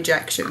like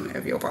rejection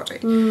of your body.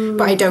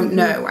 But I don't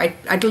know.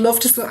 I'd love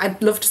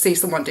to see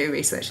someone do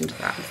research into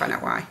that and find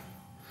out why.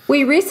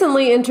 We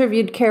recently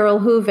interviewed Carol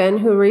Hooven,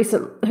 who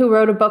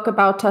wrote a book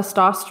about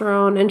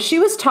testosterone, and she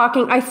was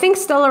talking, I think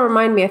Stella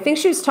reminded me, I think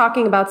she was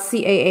talking about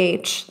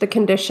CAH, the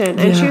condition,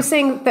 and she was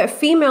saying that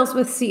females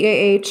with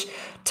CAH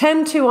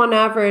tend to, on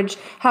average,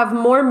 have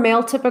more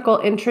male typical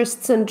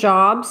interests and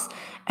jobs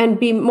and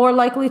be more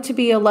likely to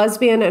be a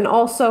lesbian and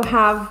also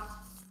have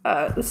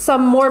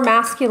some more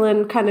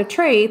masculine kind of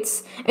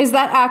traits. Is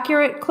that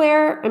accurate,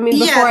 Claire? I mean,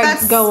 before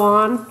I go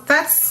on.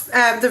 That's,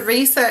 the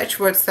research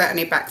would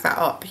certainly back that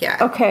up, yeah.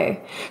 Okay.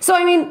 So,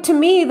 I mean, to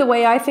me, the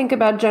way I think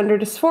about gender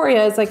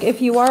dysphoria is like,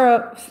 if you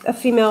are a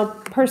female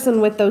person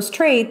with those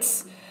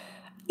traits,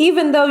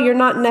 even though you're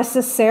not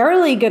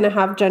necessarily going to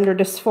have gender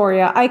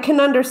dysphoria, I can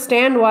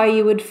understand why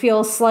you would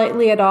feel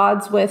slightly at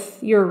odds with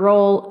your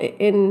role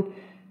in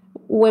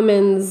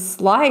women's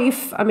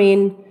life. I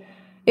mean,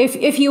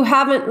 if you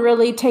haven't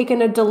really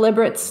taken a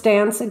deliberate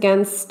stance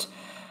against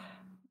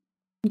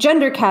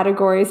gender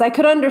categories, I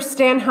could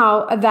understand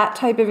how that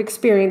type of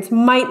experience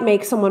might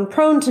make someone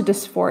prone to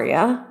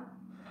dysphoria.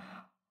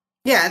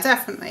 Yeah,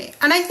 definitely.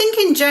 And I think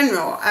in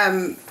general,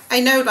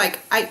 I know, like,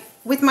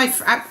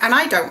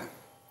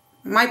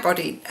 my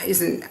body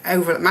isn't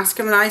over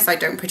masculinized. I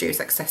don't produce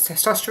excess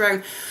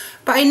testosterone,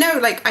 but I know,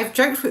 like, I've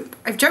joked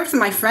with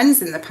my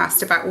friends in the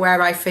past about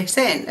where I fit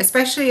in,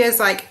 especially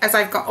as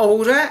I've got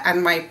older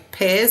and my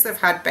peers have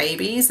had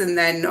babies, and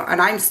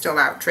I'm still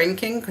out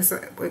drinking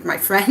with my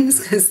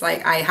friends because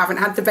like I haven't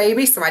had the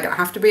baby, so I don't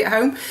have to be at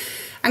home,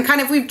 and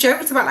kind of we've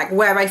joked about like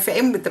where I fit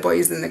in with the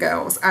boys and the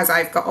girls as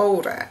I've got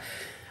older.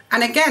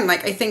 And again,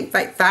 like, I think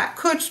like that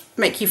could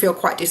make you feel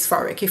quite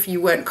dysphoric if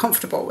you weren't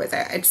comfortable with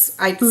it. It's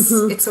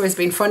always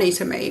been funny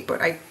to me,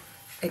 but I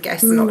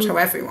guess not to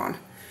everyone.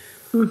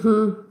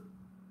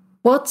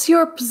 What's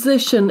your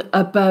position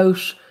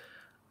about,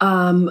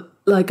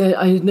 like,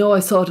 I know I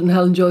saw it in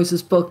Helen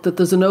Joyce's book that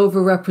there's an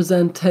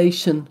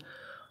overrepresentation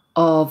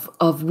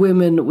of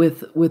women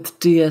with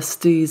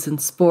DSDs in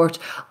sport.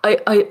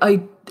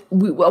 I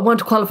want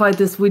to qualify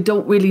this. We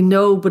don't really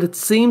know, but it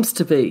seems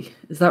to be.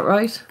 Is that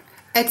right?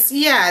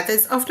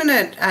 There's often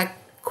a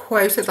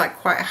quoted like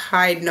quite a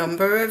high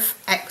number of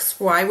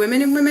XY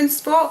women in women's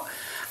sport.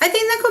 I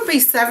think there could be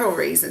several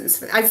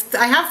reasons.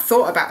 I have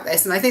thought about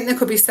this, and I think there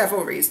could be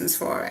several reasons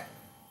for it.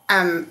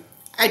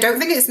 I don't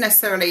think it's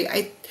necessarily...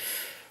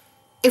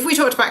 if we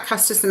talked about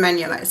Castor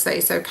Semenya, let's say,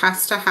 so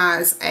Castor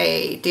has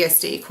a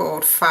DSD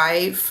called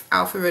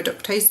 5-alpha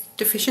reductase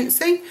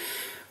deficiency,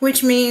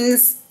 which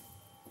means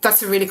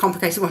that's a really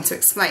complicated one to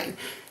explain.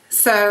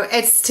 So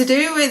it's to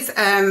do with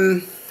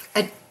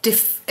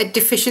a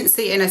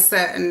deficiency in a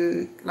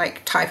certain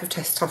like type of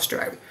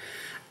testosterone.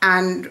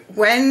 And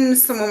when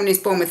someone is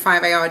born with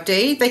 5-ARD,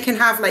 they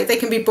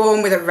can be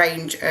born with a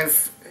range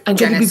of and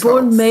genitals. Can be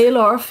born male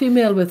or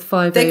female with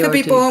 5-ARD? They could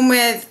be born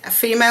with a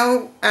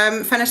female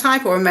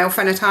phenotype or a male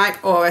phenotype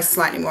or a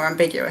slightly more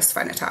ambiguous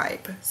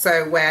phenotype.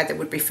 So where there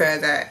would be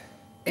further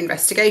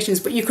investigations.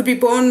 But you could be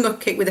born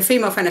with a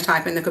female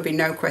phenotype and there could be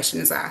no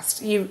questions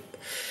asked. With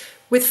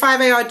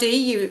 5-ARD,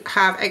 you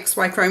have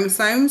XY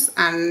chromosomes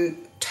and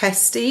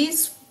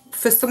testes.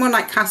 For someone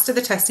like Castor,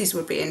 the testes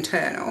would be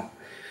internal.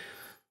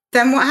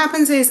 Then what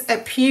happens is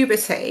at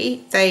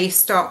puberty, they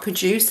start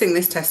producing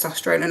this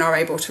testosterone and are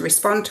able to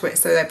respond to it,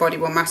 so their body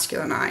will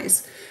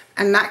masculinize.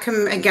 And that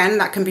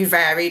can be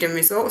varied in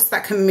results.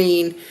 That can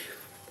mean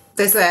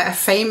there's a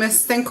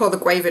famous thing called the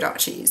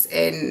guavidoches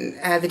in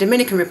the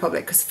Dominican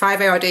Republic, because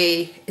 5-ARD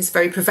is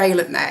very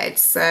prevalent there.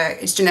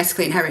 It's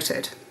genetically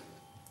inherited.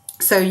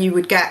 So you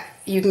can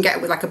get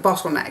it with like a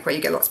bottleneck where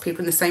you get lots of people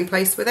in the same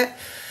place with it.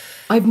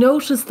 I've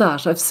noticed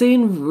that. I've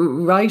seen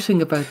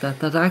writing about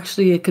that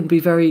actually it can be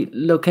very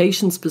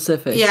location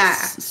specific. Yeah.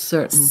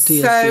 Certain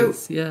DSDs.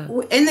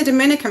 So in the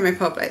Dominican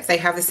Republic, they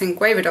have this thing,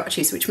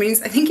 guavidoches, which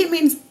means, I think it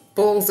means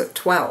balls at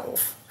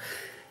 12.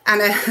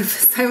 And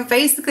so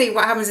basically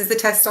what happens is the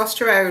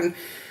testosterone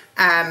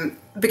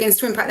begins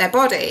to impact their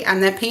body,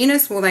 and their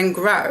penis will then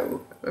grow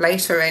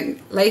later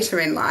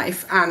in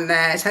life, and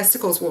their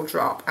testicles will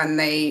drop and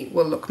they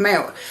will look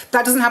male.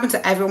 That doesn't happen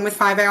to everyone with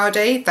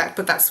 5-ARD,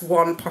 but that's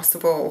one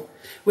possible,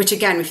 which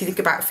again, if you think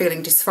about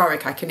feeling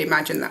dysphoric, I can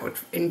imagine that would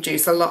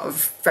induce a lot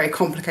of very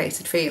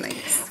complicated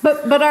feelings.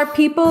 But are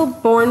people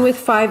born with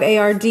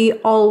 5-ARD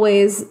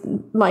always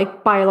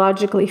like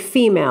biologically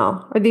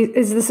female?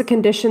 Is this a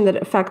condition that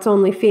affects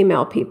only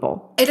female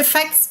people? It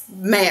affects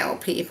male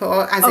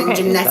people, as in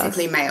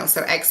genetically male,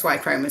 so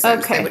XY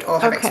chromosomes. They would all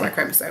have XY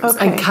chromosomes.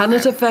 And can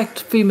it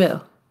affect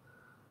female?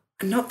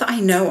 Not that I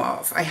know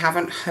of. I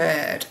haven't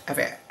heard of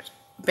it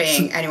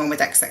being anyone with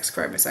XX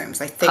chromosomes.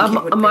 I think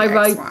it would be Am I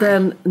right XY.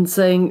 then in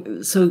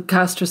saying, so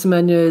Castor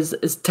Semenya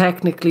is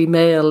technically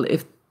male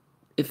if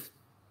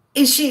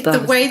Is she, the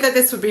way that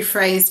this would be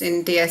phrased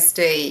in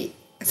DSD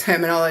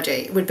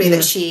terminology would be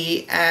that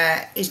she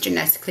is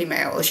genetically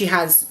male, or she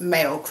has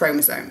male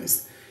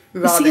chromosomes,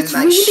 rather than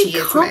that she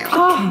is male.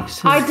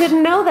 I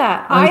didn't know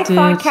that. I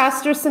thought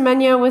Castor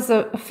Semenya was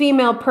a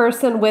female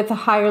person with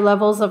higher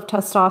levels of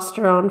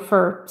testosterone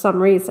for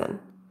some reason.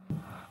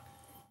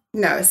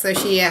 No, so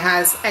she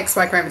has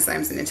XY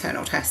chromosomes and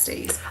internal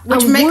testes,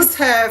 which makes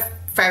her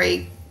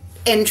very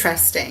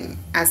interesting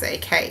as a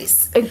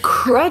case.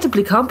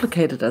 Incredibly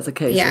complicated as a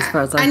case, as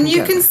far as I and can you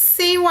get. can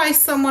see why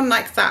someone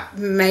like that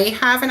may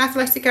have an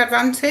athletic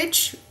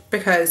advantage,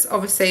 because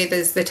obviously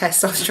there's the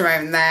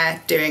testosterone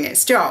there doing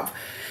its job.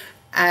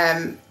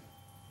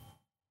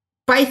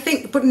 But I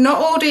think, but not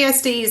all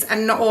DSDs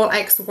and not all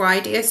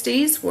XY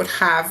DSDs would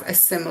have a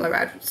similar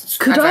advantage.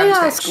 Could I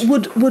ask,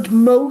 would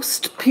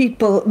most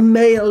people,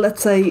 male,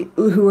 let's say,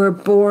 who are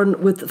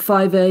born with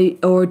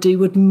 5-ARD,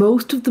 would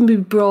most of them be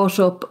brought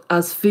up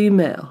as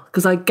female?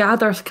 Because I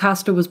gather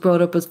Castor was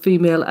brought up as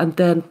female and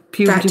then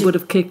puberty would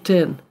have kicked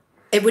in.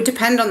 It would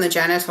depend on the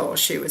genitals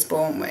she was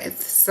born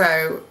with.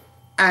 So,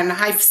 and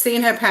I've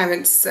seen her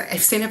parents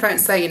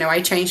say, you know,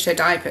 I changed her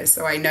diapers,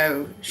 so I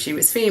know she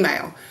was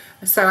female.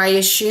 So I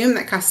assume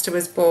that Castor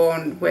was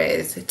born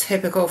with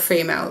typical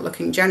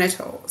female-looking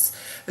genitals.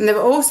 And there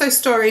were also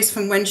stories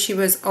from when she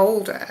was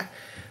older,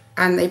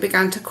 and they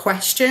began to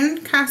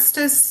question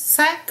Castor's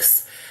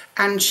sex,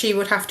 and she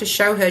would have to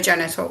show her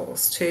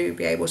genitals to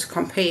be able to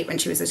compete when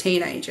she was a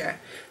teenager.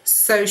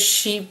 So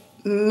she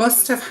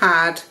must have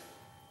had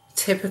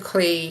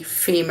typically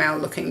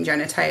female-looking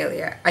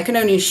genitalia. I can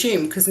only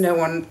assume, because no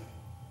one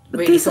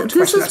really thought to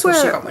question that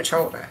until she got much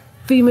older.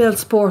 Female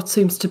sports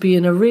seems to be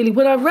in a really...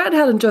 When I read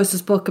Helen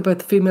Joyce's book about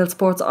the female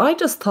sports, I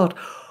just thought,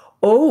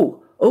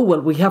 well,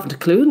 we haven't a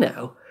clue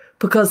now.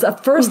 Because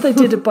at first they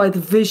did it by the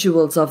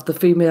visuals of the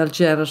female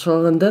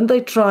genital, and then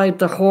they tried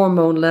the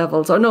hormone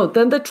levels.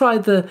 Then they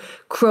tried the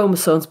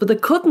chromosomes, but they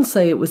couldn't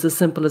say it was as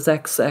simple as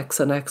XX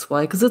and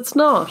XY, because it's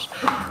not.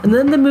 And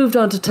then they moved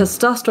on to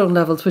testosterone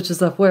levels, which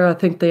is where I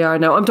think they are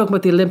now. I'm talking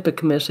about the Olympic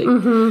Committee.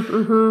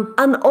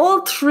 And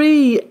all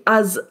three,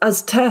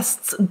 as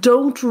tests,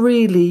 don't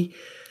really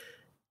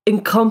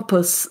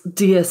encompass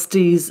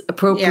DSDs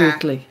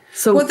appropriately. Yeah.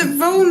 So, well, the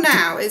rule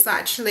now is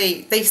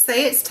actually, they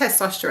say it's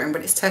testosterone,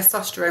 but it's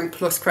testosterone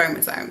plus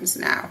chromosomes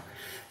now.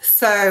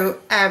 So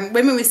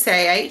women with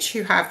CAH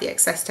who have the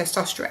excess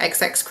testosterone,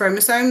 XX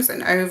chromosomes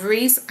and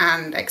ovaries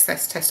and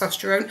excess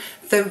testosterone,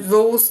 the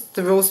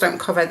rules don't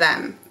cover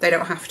them. They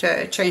don't have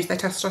to change their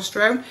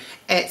testosterone.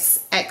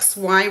 It's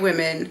XY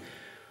women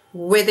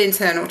with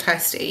internal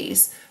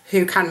testes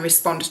who can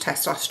respond to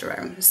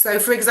testosterone. So,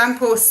 for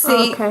example,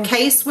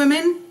 case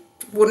women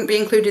wouldn't be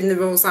included in the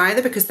rules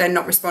either, because they're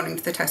not responding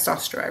to the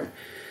testosterone.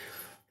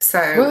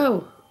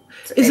 So,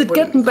 is it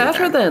getting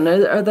better then?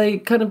 Are they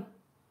kind of?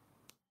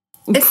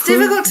 It's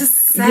difficult to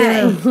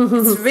say.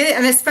 It's really,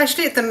 and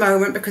especially at the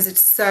moment, because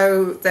it's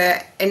so,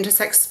 the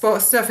intersex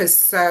sport stuff is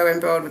so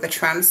embroiled with the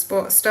trans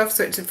sport stuff.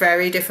 So it's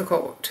very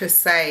difficult to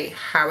say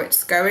how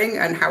it's going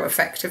and how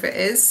effective it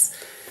is.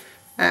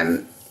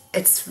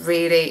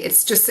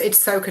 It's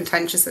so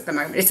contentious at the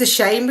moment. It's a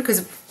shame,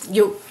 because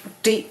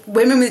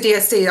women with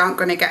DSD aren't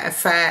going to get a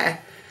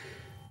fair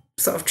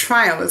sort of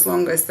trial as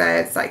long as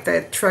they're like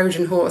the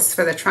Trojan horse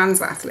for the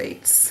trans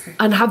athletes.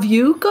 And have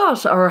you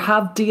got, or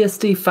have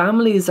DSD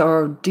families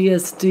or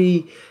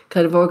DSD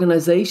kind of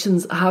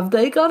organisations, have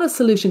they got a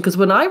solution? Because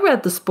when I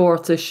read the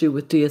sports issue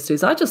with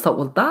DSDs, I just thought,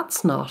 well,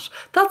 that's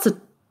a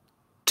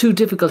too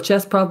difficult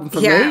chess problem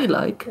for me.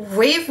 Like,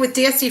 with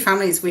DSD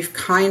families, we've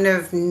kind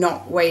of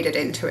not waded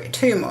into it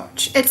too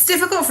much. It's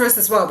difficult for us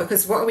as well,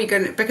 because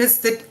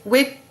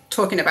we're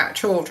talking about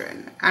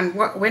children, and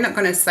we're not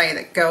going to say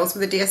that girls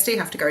with a DSD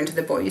have to go into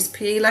the boys'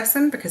 PE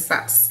lesson, because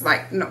that's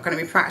like not going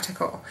to be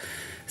practical.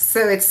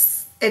 So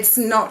it's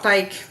not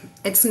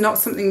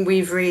something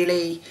we've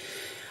really.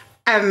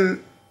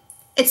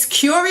 It's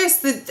curious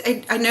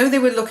that I know they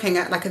were looking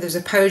at, like, there's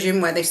a podium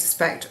where they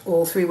suspect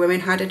all three women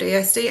had a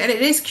DSD, and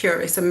it is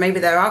curious, and maybe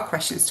there are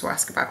questions to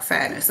ask about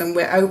fairness, and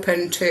we're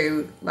open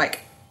to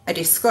like a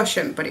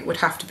discussion, but it would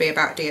have to be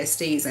about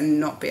DSDs and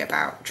not be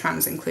about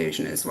trans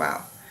inclusion as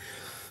well.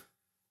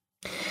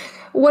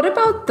 What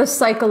about the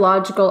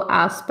psychological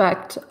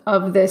aspect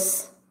of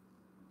this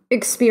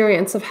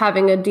experience of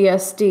having a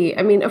DSD?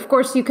 I mean, of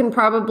course, you can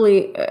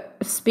probably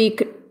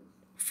speak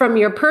from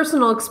your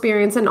personal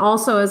experience and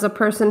also as a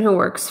person who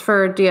works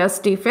for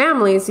DSD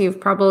Families, you've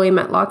probably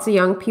met lots of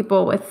young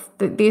people with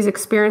these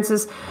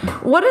experiences.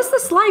 What is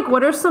this like?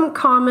 What are some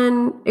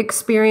common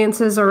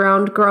experiences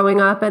around growing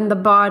up and the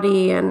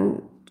body?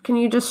 And can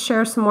you just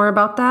share some more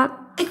about that?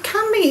 It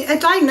can be, a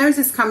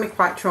diagnosis can be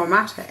quite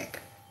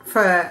traumatic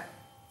for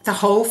the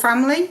whole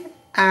family.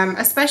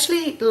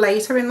 Especially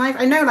later in life.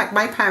 I know, like,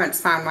 my parents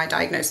found my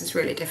diagnosis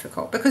really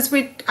difficult because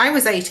I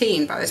was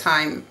 18 by the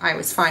time I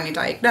was finally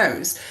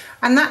diagnosed.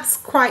 And that's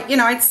quite,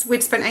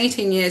 we'd spent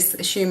 18 years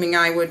assuming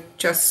I would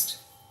just,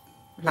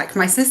 like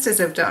my sisters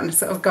have done,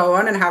 sort of go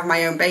on and have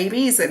my own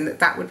babies and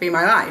that would be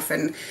my life.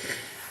 And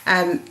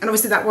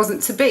obviously that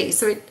wasn't to be.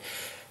 So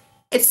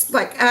it's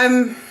like,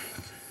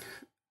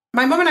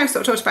 my mum and I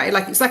sort of talked about it,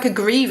 like, it's like a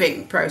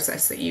grieving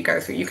process that you go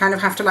through. You kind of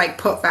have to, like,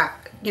 put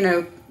that,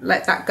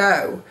 let that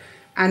go.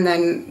 And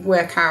then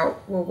work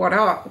out, well,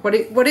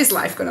 what is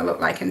life going to look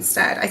like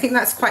instead? I think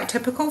that's quite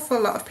typical for a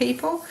lot of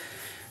people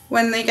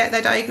when they get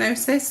their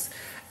diagnosis.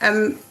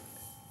 It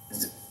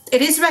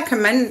is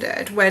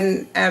recommended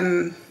when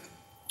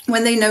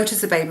they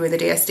notice a baby with a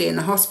DSD in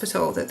the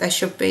hospital that there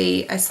should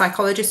be a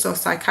psychologist or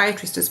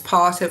psychiatrist as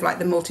part of, like,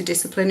 the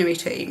multidisciplinary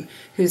team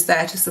who's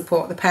there to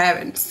support the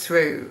parents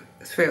through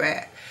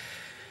it.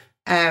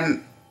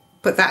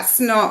 But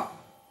that's not.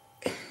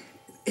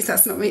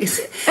 That's not me.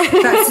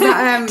 That's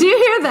not. Do you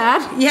hear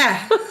that?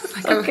 Yeah.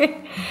 Okay.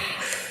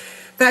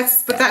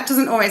 But that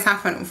doesn't always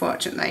happen,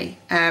 unfortunately.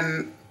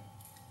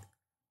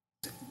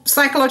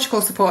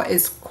 Psychological support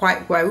is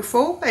quite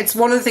woeful. It's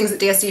one of the things that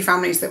DSD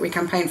Families that we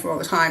campaign for all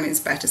the time is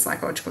better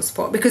psychological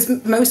support because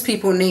most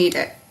people need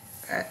it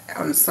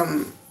on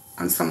some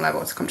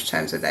level to come to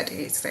terms with their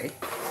DSD.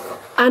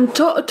 And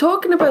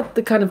talking about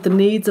the kind of the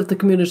needs of the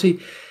community.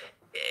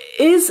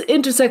 Is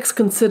intersex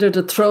considered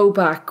a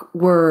throwback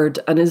word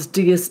and is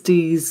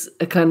DSDs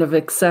a kind of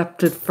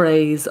accepted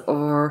phrase?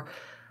 Or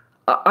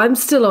I'm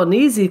still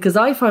uneasy because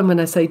I find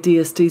when I say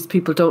DSDs,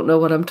 people don't know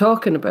what I'm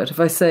talking about if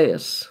I say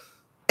it.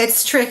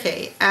 It's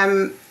tricky.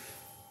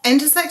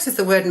 Intersex is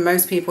the word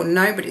most people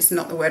know, but it's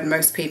not the word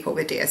most people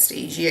with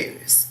DSDs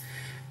use.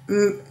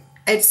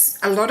 It's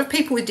a lot of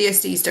people with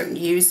DSDs don't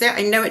use it.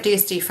 I know at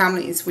DSD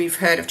Families we've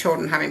heard of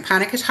children having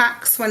panic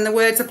attacks when the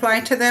words apply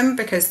to them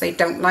because they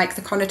don't like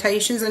the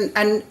connotations,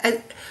 and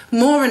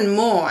more and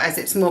more as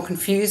it's more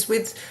confused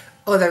with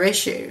other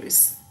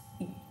issues,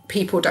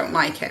 people don't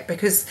like it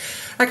because,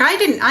 like,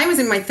 I was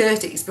in my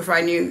 30s before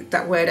I knew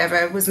that word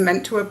ever was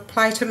meant to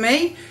apply to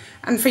me.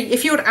 And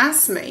if you had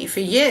asked me for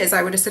years,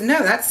 I would have said,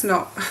 no, that's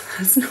not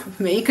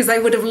me, because I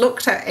would have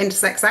looked at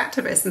intersex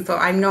activists and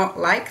thought, I'm not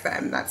like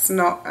them. That's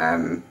not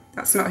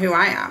who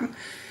I am.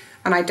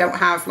 And I don't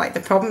have, like,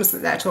 the problems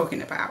that they're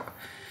talking about.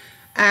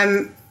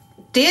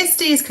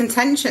 DSD is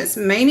contentious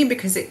mainly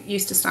because it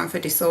used to stand for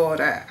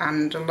disorder,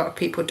 and a lot of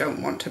people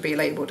don't want to be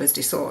labelled as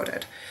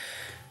disordered.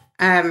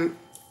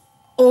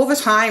 All the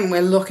time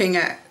we're looking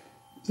at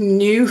a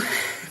new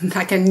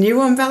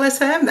umbrella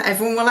term that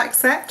everyone will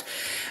accept.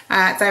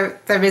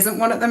 There isn't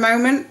one at the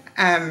moment.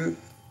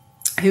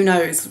 Who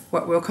knows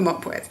what we'll come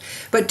up with.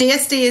 But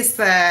DSD is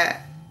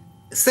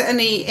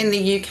certainly in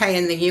the UK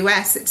and the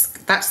US,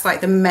 that's like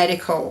the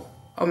medical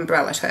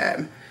umbrella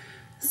term.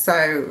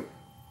 So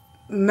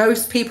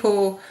most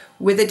people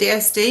with a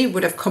DSD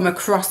would have come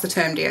across the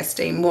term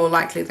DSD more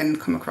likely than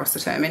come across the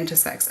term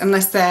intersex.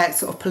 Unless they're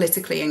sort of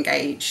politically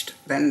engaged,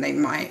 then they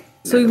might.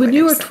 So when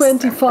you were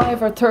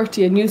 25 or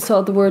 30 and you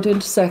saw the word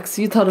intersex,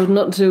 you thought it had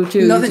nothing to do with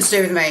you? Nothing to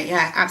do with me,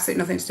 yeah, absolutely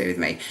nothing to do with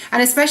me.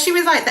 And especially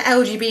with, like, the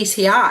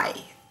LGBTI,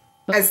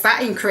 as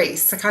that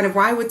increased, so kind of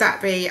why would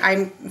that be?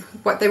 I'm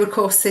what they would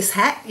call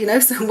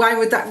cishet, so why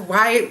would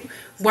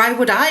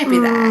I be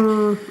there?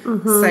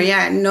 Mm-hmm. So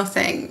yeah,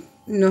 nothing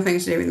to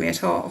do with me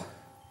at all.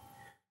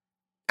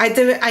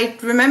 I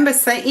remember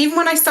saying, even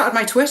when I started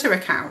my Twitter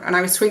account and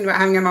I was tweeting about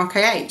having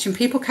MRKH and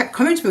people kept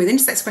coming to me with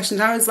intersex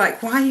questions, I was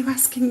like, why are you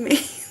asking me?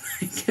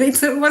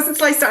 It wasn't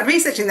until I started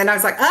researching, then I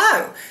was like,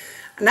 oh,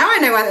 now I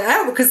know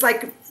why. Because,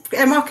 like,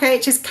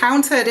 MRKH is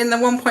counted in the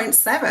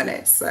 1.7.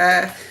 It's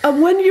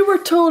and when you were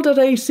told at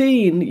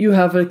 18 you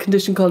have a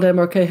condition called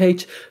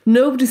MRKH,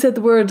 nobody said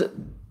the word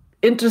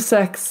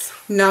intersex.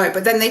 No,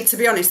 but then to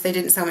be honest, they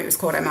didn't tell me it was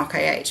called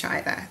MRKH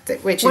either.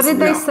 What did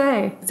they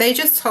say? They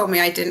just told me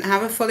I didn't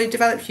have a fully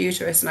developed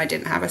uterus and I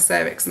didn't have a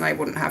cervix and I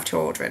wouldn't have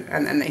children,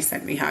 and then they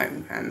sent me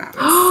home, and that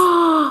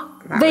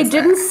was. They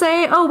didn't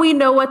say, "Oh, we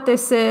know what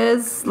this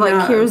is. Like, no,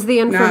 here's the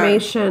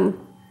information." No.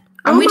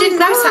 And we didn't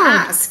know to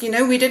ask.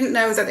 We didn't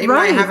know that they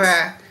might have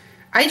a.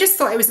 I just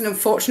thought it was an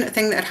unfortunate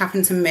thing that had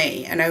happened to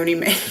me and only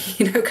me.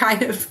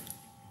 Kind of.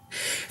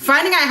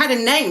 Finding out I had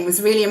a name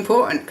was really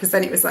important because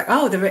then it was like,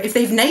 oh, if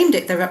they've named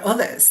it, there are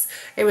others.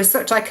 It was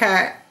such like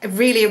a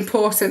really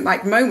important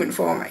moment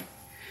for me.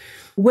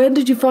 When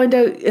did you find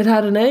out it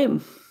had a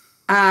name?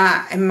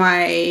 In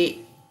my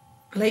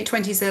late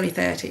 20s, early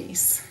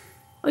 30s.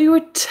 Oh, you were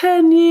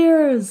 10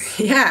 years.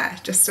 Yeah,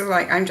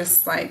 I'm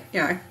just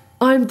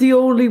I'm the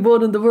only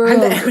one in the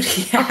world.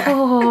 Yeah.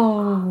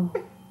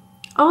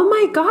 Oh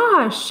my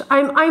gosh.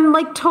 I'm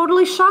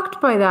totally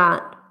shocked by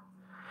that.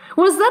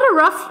 Was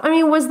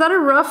that a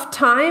rough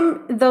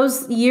time,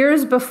 those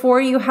years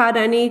before you had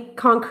any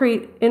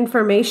concrete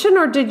information,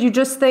 or did you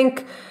just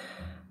think,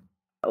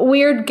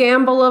 weird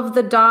gamble of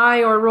the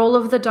die or roll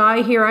of the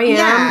die, here I am?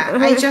 Yeah,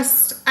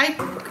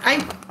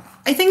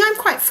 I think I'm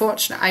quite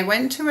fortunate. I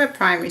went to a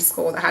primary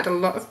school that had a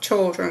lot of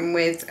children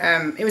with,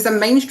 it was a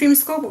mainstream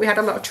school, but we had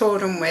a lot of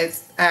children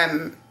with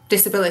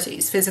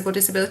disabilities, physical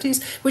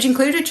disabilities, which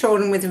included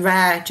children with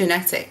rare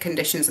genetic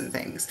conditions and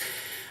things.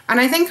 And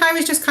I think I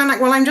was just kind of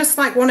like, well, I'm just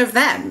like one of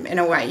them in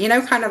a way, you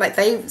know, kind of like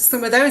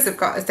some of those have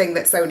got a thing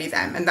that's only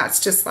them, and that's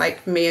just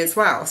like me as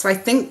well. So I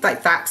think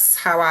like that's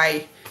how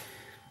I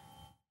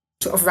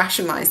sort of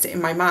rationalized it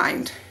in my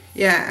mind.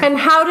 Yeah. And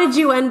how did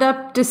you end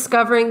up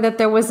discovering that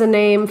there was a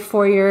name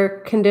for your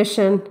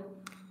condition?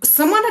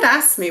 Someone had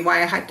asked me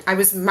why I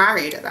was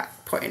married at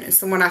that point, and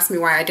someone asked me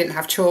why I didn't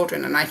have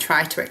children, and I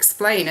tried to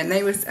explain, and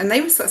they were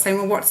sort of saying,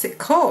 well, what's it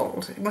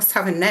called? It must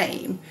have a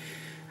name.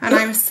 And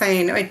I was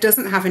saying, no, it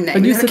doesn't have a name.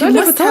 And you said, I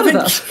never thought of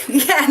that.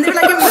 Yeah, and they were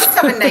like, it must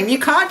have a name. You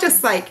can't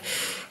just like,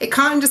 it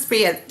can't just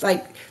be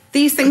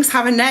these things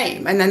have a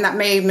name. And then that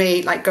made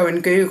me like go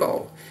and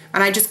Google.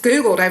 And I just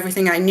Googled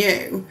everything I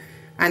knew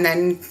and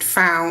then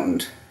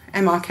found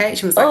MRKH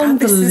and was like,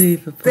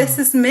 unbelievable. This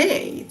is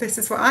me. This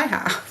is what I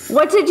have.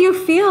 What did you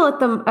feel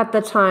at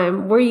the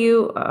time? Were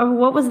you,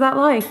 what was that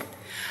like?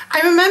 I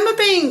remember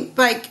being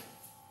like,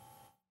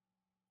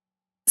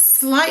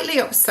 slightly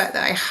upset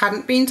that I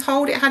hadn't been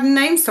told it had a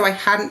name, so I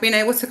hadn't been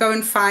able to go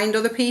and find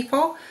other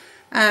people.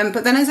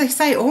 But then, as I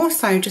say,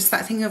 also just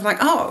that thing of like,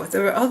 oh,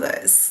 there are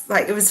others.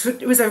 Like it was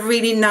a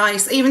really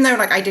nice, even though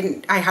like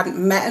I hadn't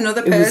met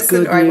another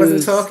person or I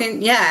wasn't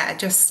talking. Yeah,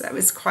 it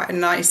was quite a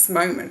nice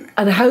moment.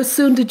 And how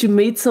soon did you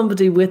meet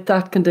somebody with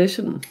that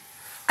condition?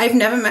 I've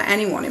never met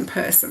anyone in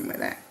person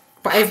with it,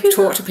 but I've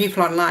talked to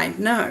people online.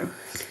 No.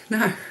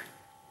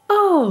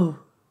 Oh.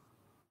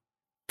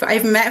 But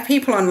I've met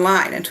people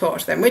online and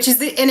talked to them, which is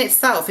in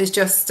itself is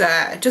just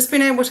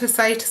being able to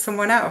say to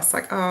someone else,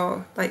 like,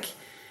 oh, like,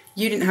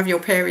 you didn't have your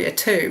period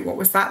too. What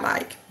was that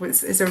like?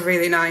 Is a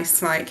really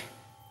nice, like,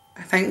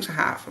 a thing to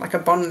have, like a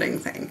bonding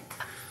thing.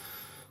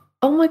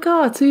 Oh my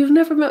God, so you've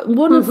never met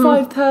one in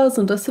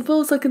 5,000. I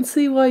suppose I can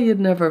see why you'd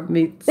never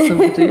meet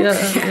somebody.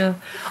 Yeah.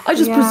 I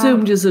just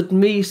presumed you'd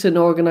meet in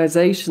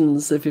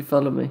organisations, if you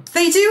follow me.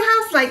 They do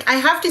have, like, I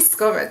have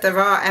discovered there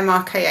are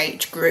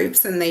MRKH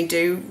groups and they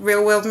do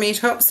real world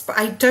meetups, but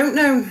I don't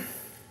know.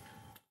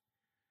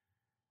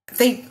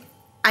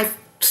 I've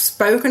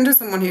spoken to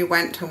someone who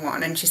went to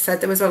one and she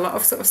said there was a lot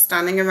of sort of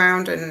standing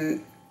around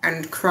and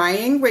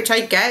crying, which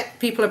I get.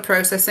 People are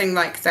processing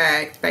like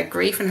their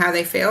grief and how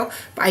they feel,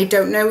 but I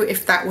don't know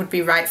if that would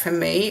be right for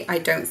me. I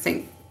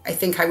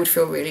think I would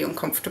feel really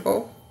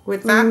uncomfortable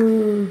with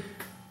that.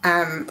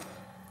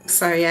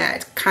 So yeah,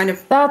 it kind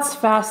of... That's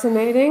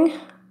fascinating.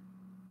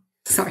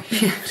 Sorry.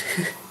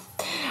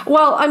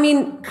 Well, I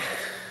mean,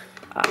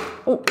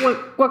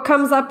 what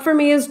comes up for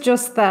me is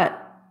just that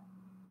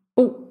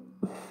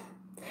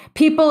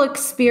people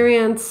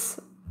experience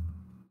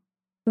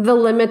the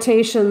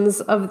limitations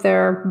of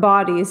their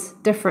bodies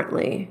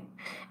differently.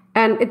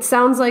 And it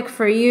sounds like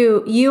for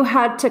you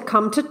had to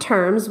come to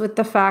terms with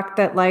the fact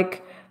that,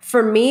 like,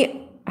 for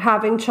me,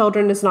 having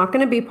children is not going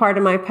to be part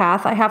of my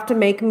path. I have to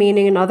make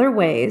meaning in other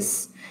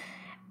ways.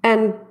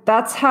 And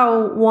that's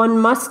how one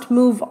must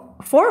move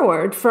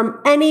forward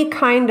from any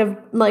kind of,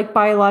 like,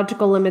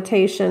 biological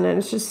limitation. And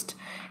it's just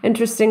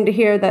interesting to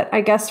hear that,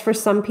 I guess, for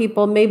some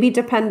people, maybe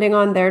depending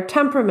on their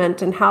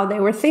temperament and how they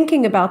were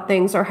thinking about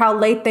things or how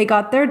late they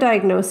got their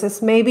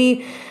diagnosis,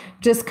 maybe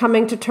just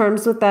coming to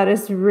terms with that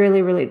is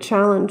really, really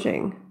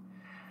challenging.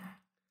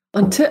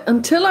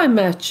 Until I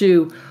met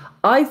you,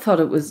 I thought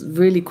it was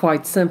really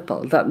quite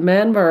simple, that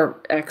men were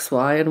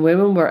XY and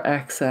women were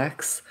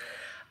XX.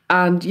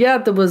 And yeah,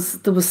 there was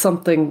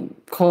something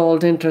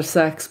called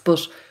intersex,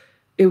 but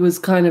it was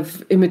kind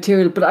of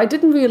immaterial. But I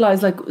didn't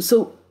realise, like,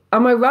 so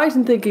am I right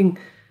in thinking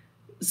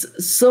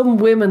some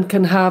women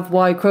can have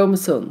Y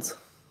chromosomes?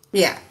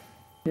 Yeah.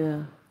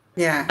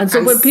 And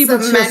so when people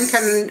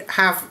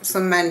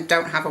some men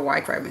don't have a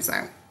Y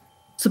chromosome.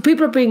 So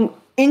people are being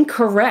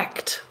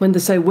incorrect when they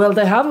say, well,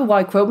 they have a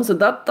Y chromosome.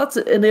 That's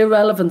an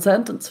irrelevant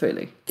sentence,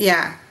 really.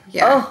 Yeah.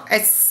 Oh,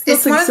 it's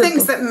one of the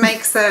things that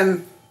makes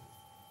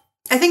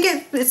I think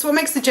it's what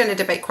makes the gender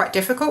debate quite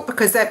difficult,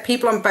 because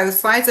people on both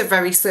sides are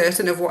very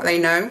certain of what they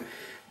know,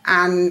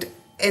 and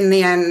in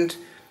the end.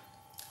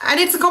 And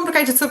it's a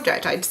complicated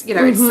subject, it's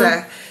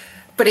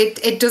but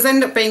it does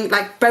end up being,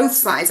 like, both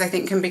sides, I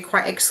think, can be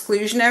quite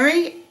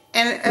exclusionary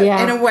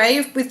in a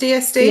way with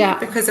DSD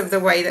because of the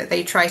way that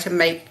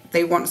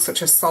they want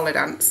such a solid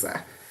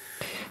answer.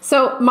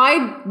 So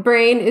my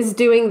brain is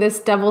doing this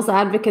devil's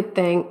advocate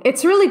thing.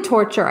 It's really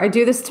torture. I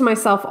do this to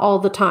myself all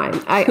the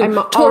time. I'm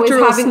always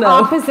having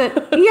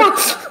opposite. Yeah.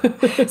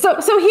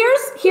 So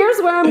here's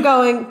where I'm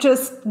going.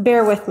 Just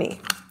bear with me.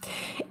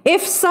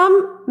 If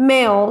some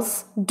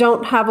males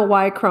don't have a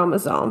Y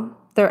chromosome,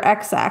 they're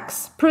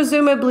XX,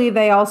 presumably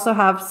they also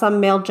have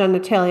some male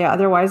genitalia,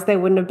 otherwise they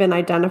wouldn't have been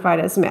identified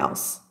as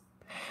males.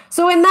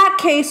 So in that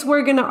case,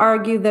 we're going to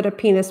argue that a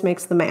penis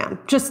makes the man,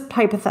 just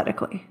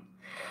hypothetically.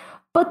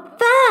 But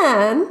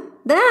then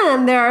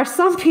there are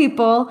some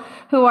people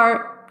who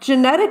are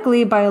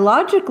genetically,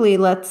 biologically,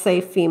 let's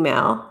say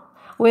female,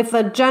 with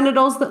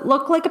genitals that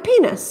look like a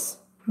penis.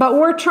 But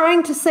we're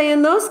trying to say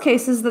in those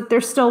cases that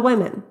they're still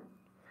women.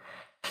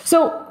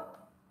 So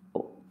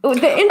the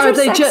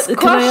intersex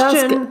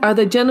question... Are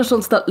they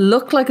genitals that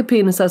look like a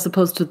penis as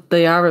opposed to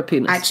they are a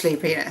penis? Actually a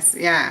penis,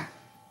 yeah.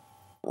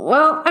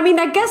 Well, I mean,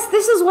 I guess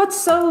this is what's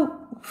so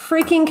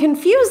freaking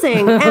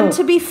confusing. And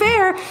to be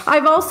fair,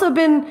 I've also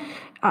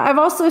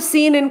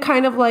seen in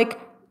kind of like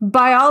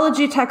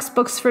biology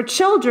textbooks for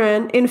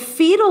children in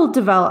fetal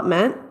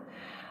development,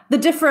 the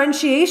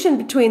differentiation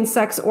between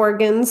sex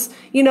organs,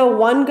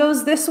 one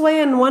goes this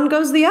way and one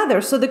goes the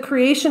other. So the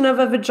creation of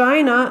a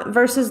vagina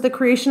versus the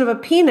creation of a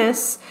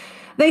penis,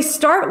 they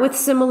start with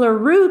similar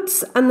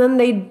roots and then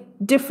they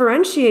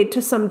differentiate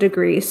to some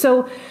degree.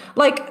 So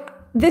like,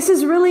 this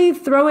is really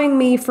throwing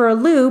me for a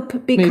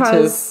loop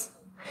because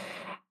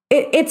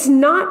it's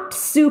not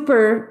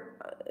super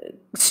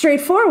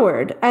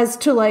straightforward as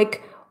to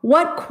like,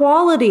 what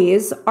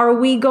qualities are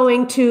we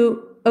going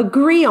to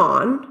agree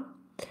on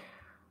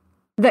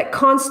that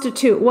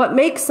constitute what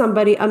makes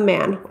somebody a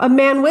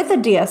man with a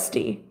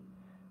DSD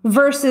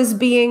versus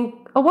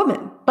being a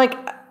woman? Like,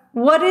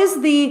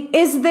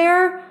 is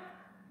there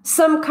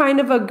some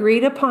kind of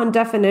agreed upon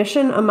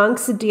definition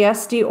amongst the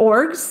DSD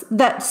orgs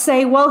that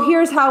say, well,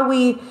 here's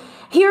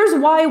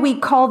why we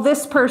call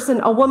this person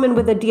a woman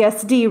with a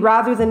DSD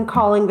rather than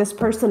calling this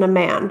person a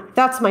man?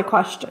 That's my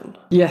question.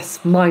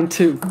 Yes, mine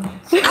too.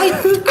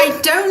 I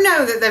don't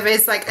know that there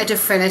is like a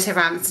definitive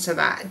answer to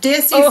that.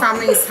 DSD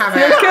families have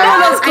I'm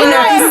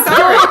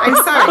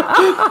sorry.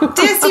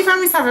 DSD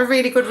families have a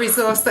really good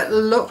resource that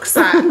looks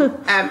at,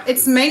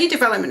 it's mainly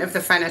development of the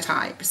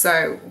phenotype,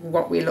 so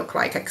what we look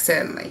like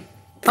externally.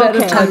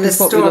 Phenotype And the is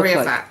what story we look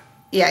of like. that.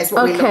 Yeah, is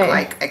what we look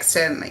like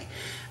externally.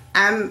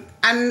 And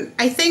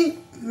I think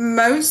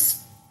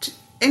most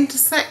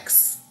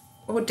intersex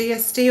or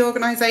DSD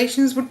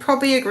organisations would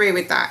probably agree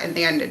with that in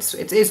the end.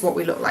 It is what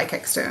we look like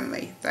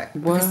externally,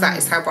 because that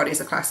is how bodies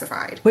are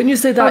classified. When you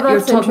say that,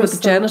 you're talking about the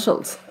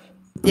genitals.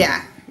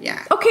 Yeah.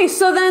 Okay,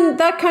 so then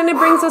that kind of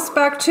brings us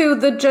back to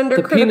the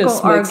gender critical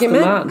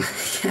argument,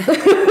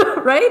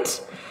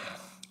 right?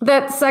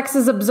 That sex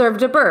is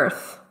observed at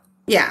birth.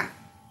 Yeah.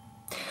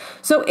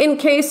 So in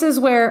cases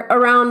where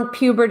around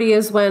puberty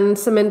is when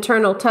some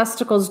internal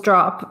testicles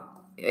drop,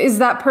 is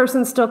that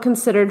person still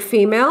considered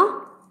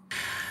female?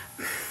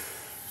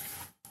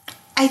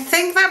 I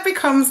think that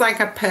becomes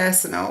like a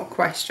personal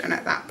question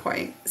at that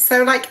point.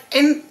 So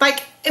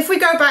if we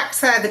go back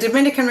to the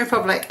Dominican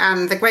Republic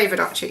and the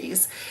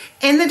Guayvadoches,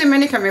 in the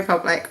Dominican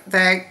Republic,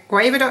 the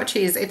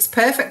Guayvadoches, it's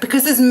perfect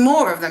because there's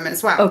more of them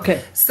as well.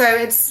 Okay. So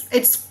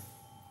it's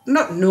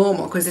not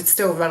normal because it's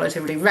still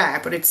relatively rare,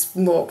 but it's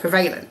more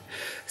prevalent.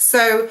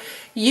 So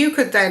you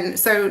could then,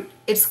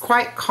 it's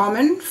quite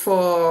common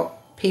for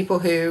people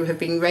who have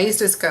been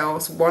raised as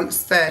girls,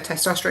 once their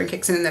testosterone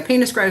kicks in and their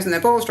penis grows and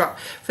their balls drop,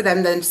 for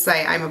them then to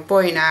say, I'm a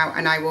boy now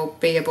and I will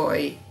be a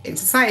boy in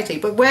society.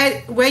 But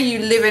where you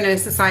live in a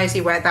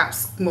society where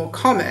that's more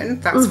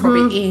common, that's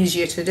probably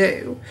easier to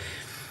do.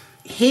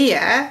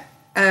 Here,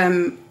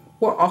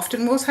 what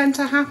often will tend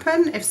to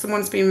happen if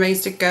someone's been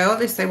raised a girl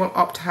is they will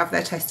opt to have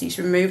their testes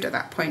removed at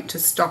that point to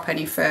stop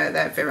any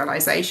further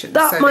virilization.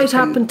 That might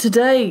happen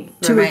today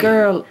to a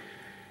girl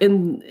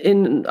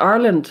in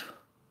Ireland.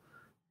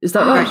 Is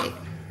that right?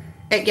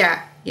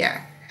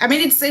 Yeah. I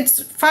mean, it's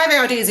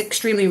 5-ARD is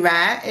extremely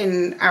rare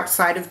in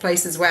outside of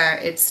places where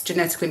it's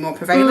genetically more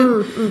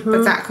prevalent,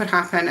 but that could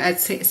happen.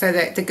 So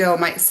that the girl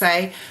might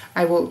say,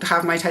 I will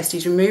have my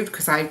testes removed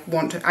because I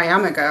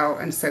am a girl,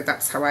 and so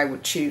that's how I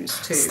would choose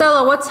to.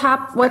 Stella, what's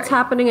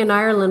happening in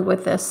Ireland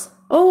with this?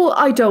 Oh,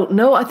 I don't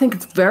know. I think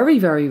it's very,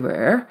 very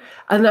rare.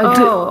 And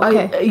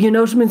okay. You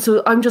know what I mean?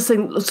 So I'm just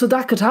saying, so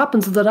that could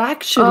happen, so that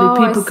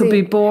actually people could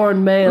be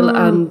born male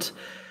and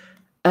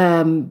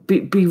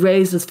be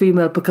raised as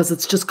female because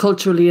it's just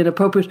culturally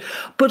inappropriate.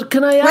 But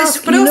can I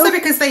ask? But also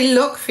because they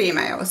look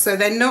female, so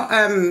they're not.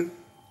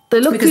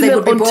 They look because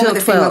female they would be born until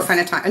with a female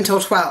phenotype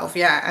until 12,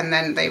 and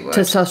then they would.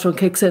 Testosterone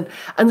kicks in.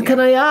 And can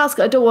I ask?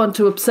 I don't want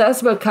to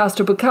obsess about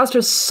Castor, but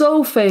Castor's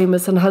so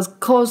famous and has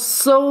caused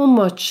so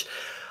much.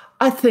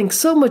 I think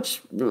so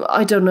much.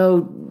 I don't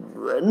know.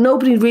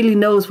 Nobody really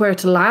knows where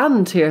to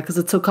land here because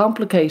it's so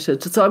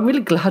complicated. So I'm really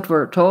glad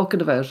we're talking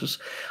about it.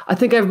 I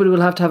think everybody will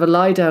have to have a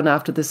lie down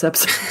after this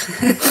episode.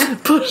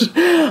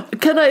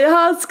 But can I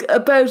ask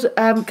about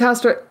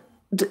Castor?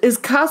 Is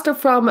Castor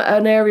from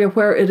an area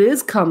where it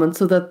is common,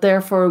 so that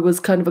therefore it was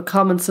kind of a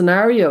common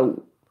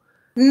scenario?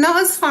 Not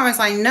as far as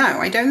I know.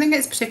 I don't think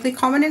it's particularly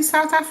common in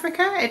South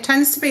Africa. It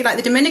tends to be like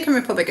the Dominican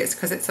Republic is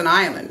because it's an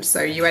island,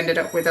 so you ended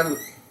up with a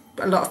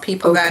lot of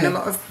people there and a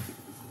lot of,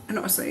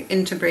 not necessarily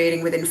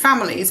interbreeding within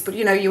families, but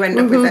you end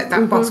up with that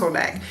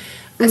bottleneck.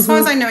 As far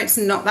as I know, it's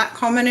not that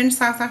common in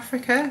South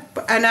Africa,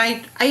 and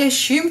I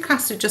assume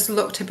Castor just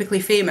looked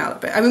typically female.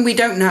 But I mean, we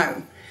don't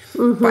know,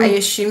 but I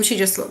assume she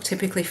just looked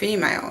typically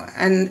female,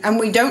 and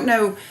we don't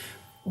know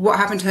what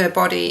happened to her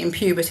body in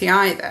puberty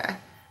either.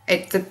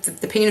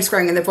 The penis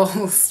growing and the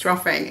balls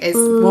dropping is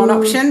one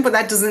option, but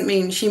that doesn't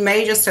mean she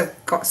may just have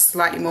got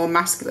slightly more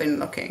masculine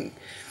looking.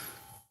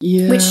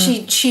 Yeah. Which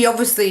she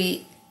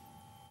obviously,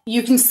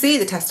 you can see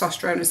the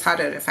testosterone has had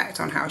an effect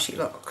on how she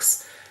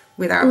looks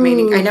without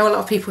meaning. I know a lot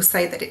of people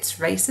say that it's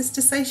racist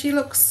to say she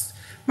looks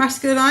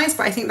masculinized,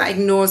 but I think that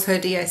ignores her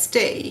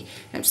DSD.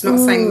 It's not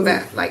saying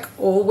that like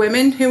all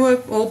women who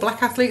are all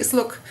black athletes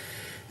look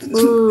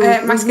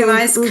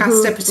masculinized.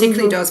 Casta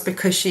particularly does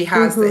because she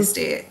has this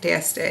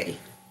DSD.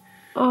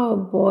 Oh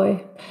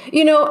boy.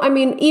 You know, I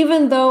mean,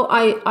 even though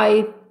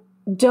I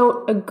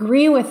don't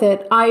agree with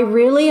it, I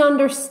really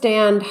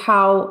understand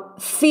how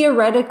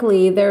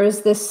theoretically there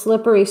is this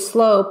slippery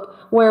slope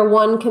where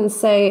one can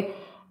say,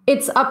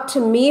 it's up to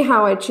me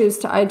how I choose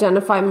to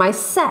identify my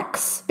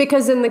sex.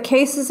 Because in the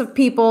cases of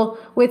people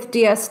with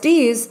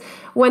DSDs,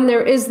 when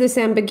there is this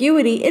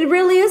ambiguity, it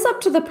really is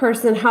up to the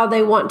person how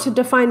they want to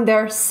define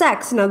their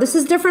sex. Now, this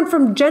is different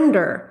from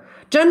gender.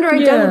 Gender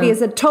identity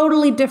is a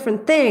totally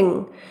different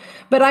thing.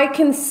 But I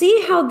can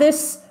see how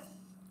this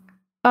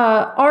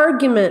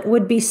argument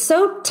would be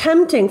so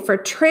tempting for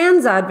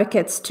trans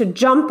advocates to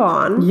jump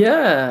on.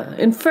 Yeah,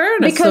 in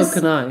fairness, so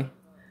can I.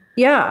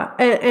 Yeah,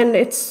 and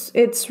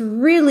it's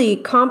really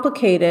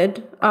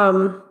complicated.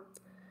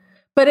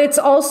 But it's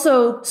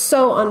also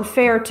so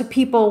unfair to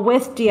people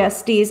with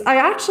DSDs. I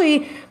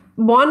actually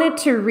wanted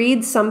to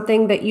read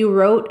something that you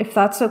wrote, if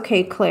that's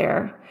okay,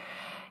 Claire.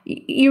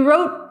 You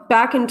wrote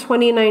back in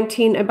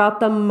 2019 about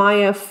the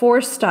Maya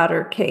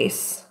Forstater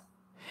case.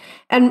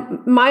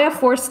 And Maya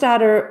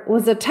Forstater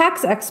was a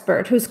tax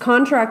expert whose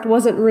contract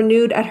wasn't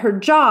renewed at her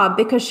job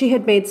because she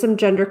had made some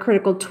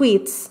gender-critical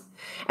tweets.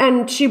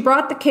 And she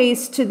brought the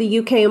case to the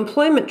UK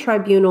Employment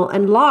Tribunal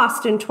and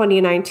lost in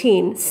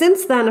 2019.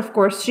 Since then, of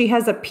course, she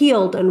has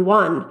appealed and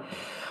won.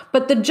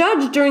 But the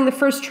judge during the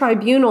first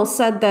tribunal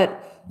said that,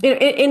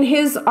 in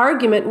his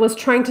argument, was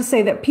trying to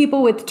say that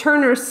people with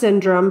Turner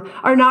syndrome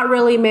are not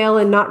really male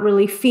and not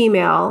really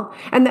female,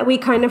 and that we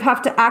kind of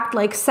have to act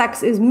like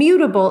sex is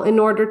mutable in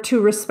order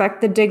to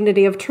respect the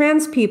dignity of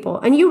trans people.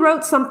 And you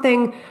wrote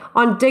something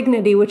on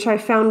dignity, which I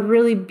found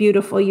really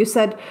beautiful. You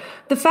said,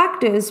 the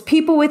fact is,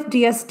 people with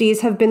DSDs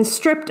have been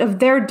stripped of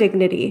their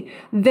dignity,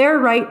 their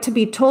right to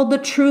be told the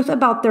truth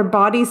about their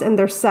bodies and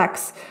their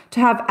sex,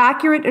 to have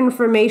accurate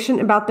information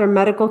about their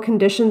medical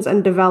conditions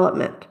and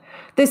development.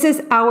 This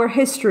is our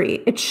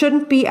history. It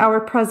shouldn't be our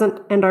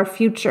present and our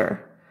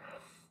future.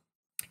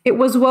 It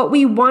was what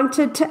we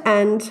wanted to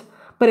end,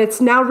 but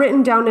it's now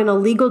written down in a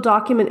legal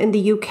document in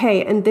the UK,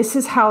 and this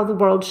is how the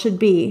world should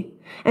be.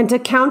 And to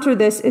counter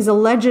this is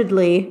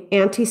allegedly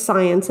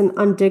anti-science and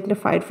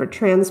undignified for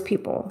trans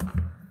people.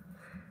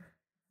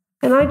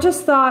 And I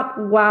just thought,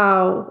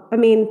 wow, I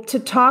mean, to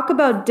talk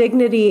about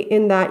dignity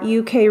in that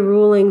UK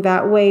ruling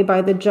that way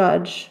by the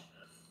judge,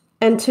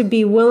 and to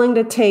be willing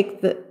to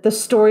take the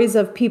stories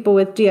of people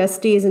with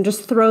DSDs and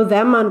just throw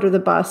them under the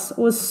bus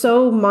was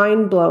so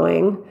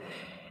mind-blowing.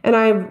 And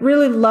I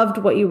really loved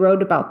what you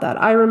wrote about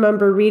that. I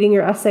remember reading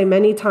your essay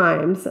many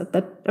times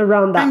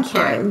around that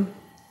time.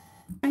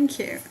 Thank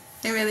you.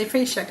 I really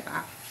appreciate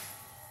that.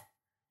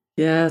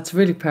 Yeah, it's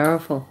really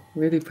powerful.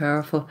 Really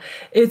powerful.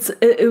 It's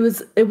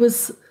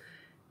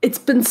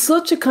been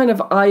such a kind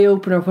of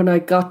eye-opener when I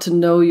got to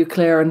know you,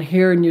 Claire, and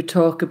hearing you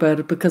talk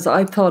about it, because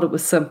I thought it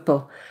was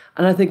simple.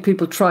 And I think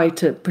people try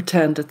to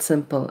pretend it's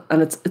simple,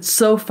 and it's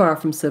so far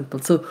from simple.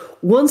 So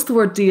once the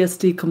word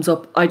DSD comes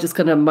up, I just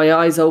kind of, my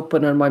eyes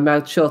open and my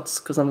mouth shuts,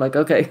 because I'm like,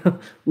 okay,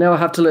 now I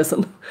have to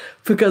listen.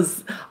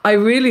 Because I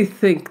really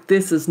think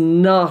this is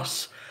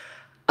not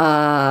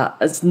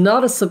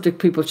a subject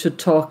people should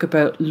talk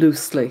about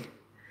loosely.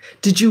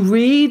 Did you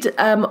read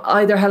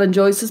either Helen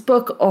Joyce's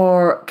book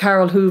or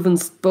Carol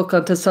Hooven's book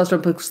on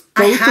testosterone books?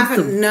 I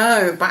haven't,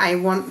 no, but I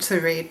want to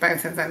read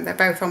both of them. They're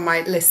both on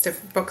my list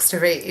of books to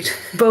read.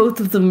 Both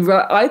of them,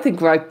 I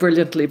think, write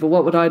brilliantly, but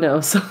what would I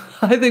know? So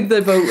I think they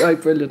both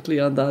write brilliantly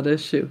on that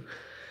issue.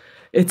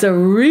 It's a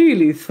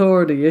really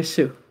thorny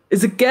issue.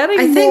 Is it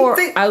getting more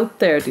out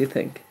there, do you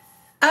think?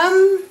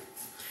 I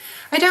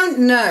don't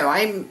know.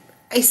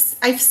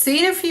 I've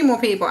seen a few more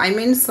people. I'm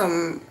in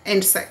some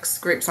intersex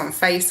groups on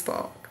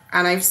Facebook,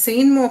 and I've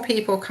seen more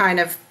people kind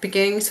of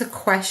beginning to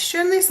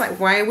question this, like,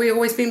 why are we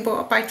always being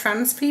brought up by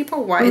trans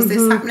people? Why is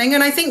this happening?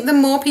 And I think the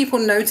more people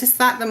notice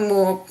that, the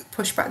more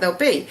pushback there'll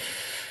be.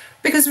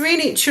 Because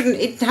really,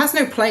 it has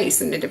no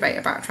place in the debate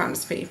about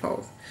trans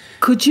people.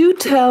 Could you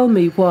tell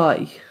me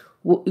why?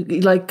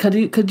 Like,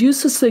 could you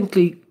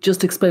succinctly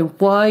just explain,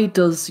 why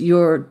does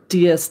your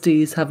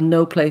DSDs have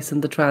no place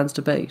in the trans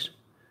debate?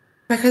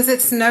 Because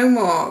it's no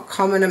more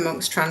common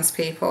amongst trans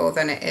people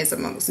than it is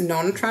amongst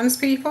non-trans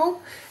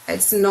people.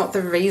 It's not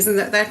the reason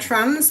that they're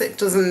trans. It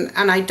doesn't,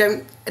 and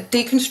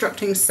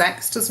deconstructing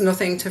sex does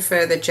nothing to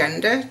further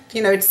gender.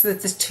 You know,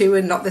 the two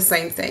are not the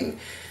same thing.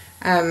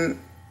 And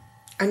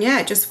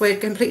yeah, we're a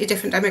completely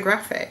different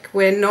demographic.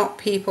 We're not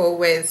people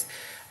with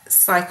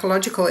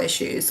psychological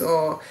issues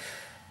or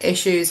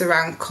issues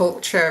around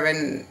culture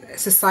and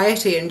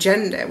society and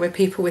gender. We're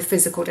people with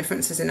physical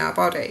differences in our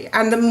body.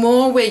 And the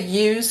more we're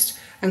used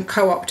and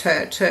co-opt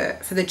her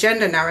for the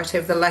gender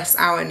narrative, the less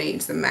our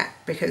needs are met,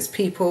 because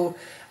people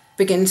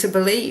begin to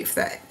believe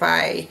that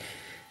by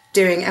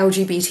doing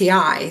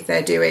LGBTI,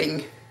 they're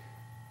doing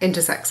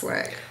intersex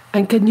work.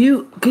 And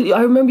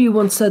I remember you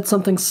once said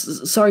something,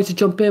 sorry to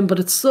jump in, but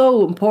it's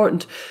so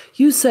important.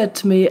 You said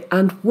to me,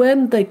 and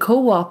when they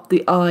co-opt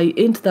the I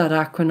into that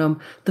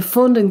acronym, the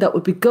funding that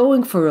would be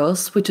going for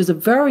us, which is a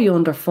very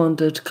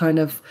underfunded kind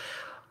of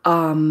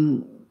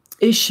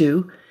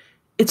issue,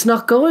 it's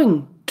not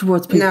going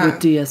towards people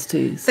with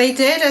DSDs. They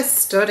did a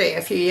study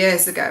a few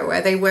years ago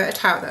where they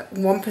worked out that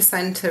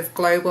 1% of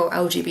global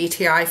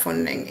LGBTI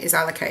funding is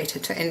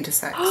allocated to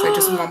intersex, so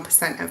just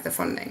 1% of the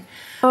funding.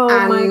 Oh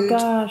my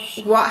gosh.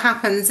 What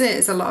happens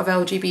is a lot of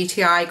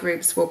LGBTI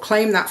groups will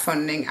claim that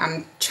funding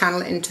and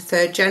channel it into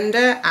third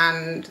gender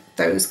and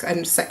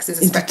sex is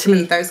a spectrum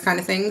and those kind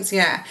of things,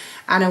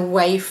 and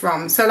away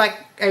from, so like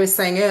I was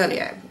saying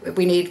earlier,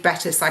 we need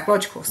better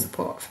psychological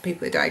support for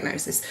people with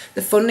diagnosis.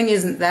 The funding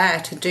isn't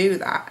there to do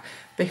that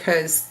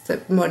because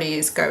the money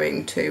is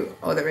going to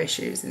other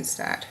issues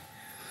instead.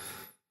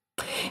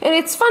 And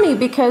it's funny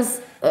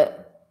because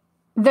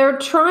they're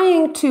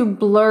trying to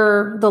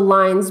blur the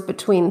lines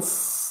between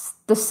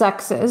the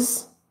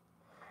sexes,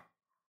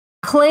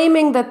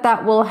 claiming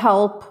that will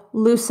help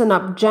loosen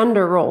up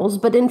gender roles,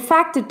 but in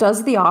fact it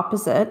does the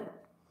opposite.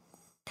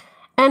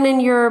 And in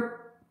your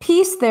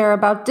piece there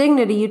about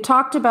dignity, you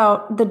talked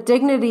about the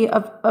dignity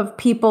of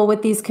people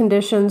with these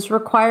conditions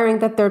requiring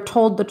that they're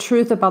told the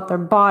truth about their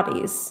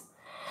bodies.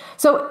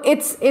 So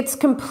it's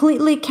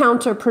completely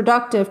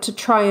counterproductive to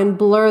try and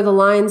blur the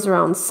lines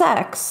around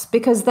sex,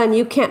 because then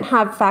you can't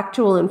have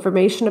factual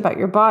information about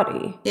your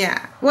body.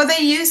 Yeah. Well,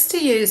 they used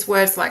to use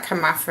words like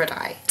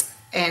hermaphrodite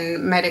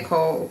in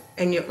medical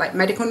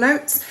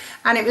notes,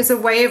 and it was a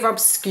way of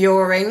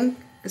obscuring.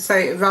 So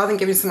rather than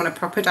giving someone a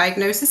proper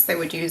diagnosis, they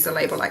would use a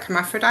label like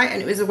hermaphrodite,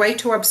 and it was a way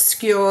to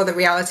obscure the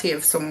reality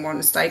of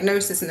someone's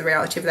diagnosis and the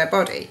reality of their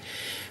body,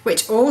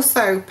 which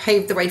also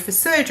paved the way for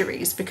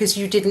surgeries, because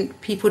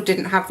people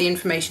didn't have the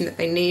information that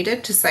they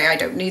needed to say, I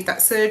don't need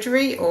that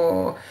surgery,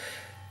 or,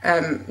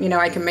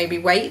 I can maybe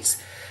wait.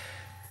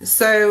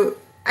 So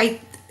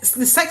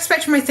the sex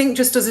spectrum, I think,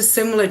 just does a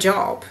similar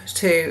job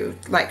to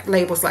like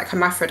labels like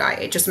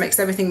hermaphrodite. It just makes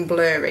everything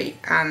blurry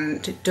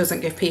and it doesn't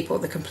give people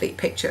the complete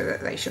picture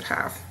that they should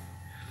have.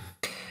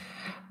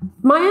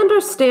 My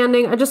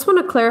understanding, I just want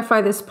to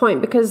clarify this point,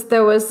 because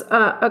there was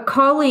a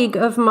colleague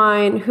of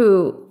mine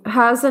who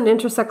has an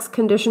intersex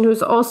condition,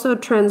 who's also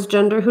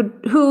transgender,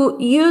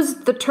 who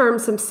used the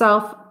terms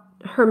himself,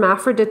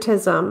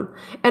 hermaphroditism.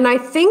 And I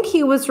think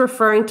he was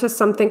referring to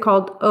something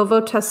called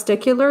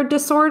ovotesticular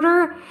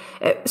disorder.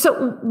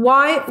 So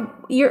why,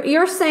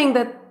 you're saying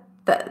that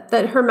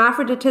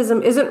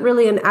hermaphroditism isn't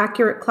really an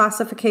accurate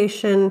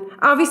classification.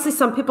 Obviously,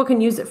 some people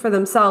can use it for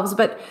themselves,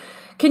 but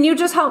can you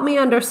just help me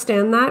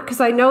understand that? Because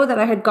I know that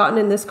I had gotten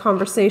in this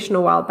conversation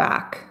a while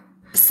back.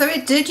 So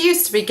it did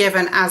used to be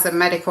given as a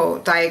medical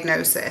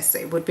diagnosis.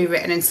 It would be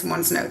written in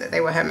someone's note that they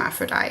were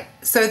hermaphrodite.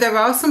 So there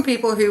are some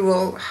people who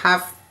will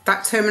have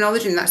that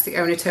terminology, and that's the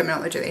only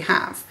terminology they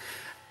have.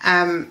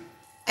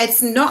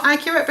 It's not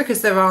accurate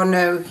because there are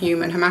no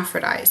human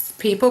hermaphrodites.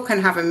 People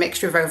can have a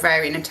mixture of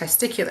ovarian and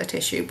testicular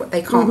tissue, but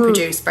they can't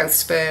produce both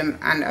sperm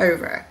and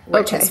ova,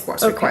 which is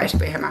what's required to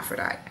be a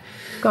hermaphrodite.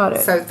 Got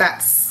it. So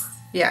that's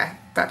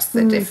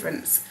the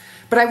difference.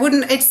 But I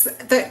wouldn't, it's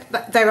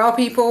that there are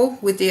people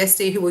with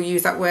DSD who will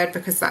use that word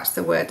because that's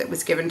the word that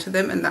was given to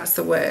them, and that's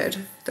the word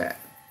that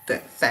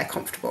they're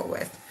comfortable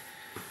with.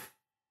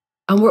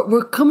 And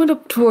we're coming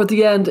up toward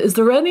the end. Is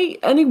there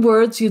any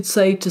words you'd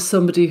say to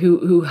somebody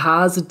who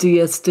has a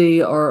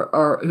DSD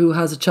or who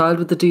has a child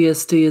with a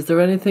DSD? Is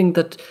there anything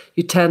that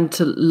you tend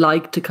to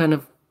like to kind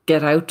of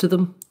get out to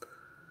them?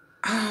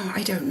 Oh,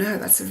 I don't know.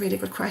 That's a really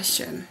good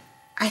question.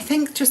 I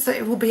think just that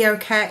it will be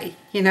okay.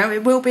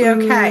 It will be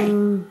okay.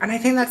 And I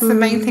think that's the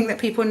main thing that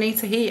people need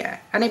to hear.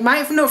 And it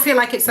might not feel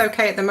like it's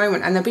okay at the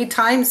moment. And there'll be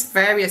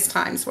various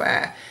times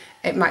where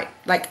it might,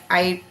 like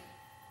I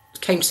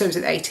came to terms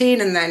with 18,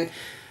 and then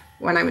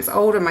when I was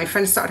older, my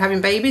friends started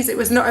having babies. It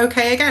was not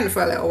okay again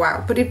for a little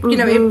while, but it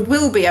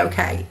will be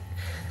okay.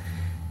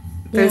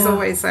 There's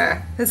always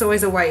a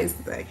way,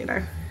 isn't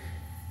there?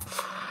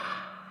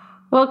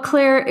 Well,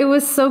 Claire, it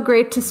was so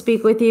great to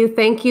speak with you.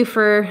 Thank you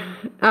for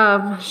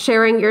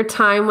sharing your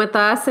time with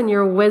us and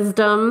your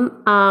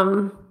wisdom.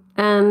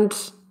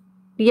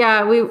 We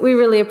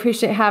really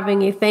appreciate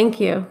having you. Thank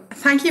you.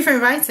 Thank you for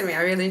inviting me.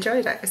 I really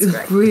enjoyed it. It was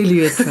great.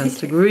 Really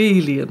interesting.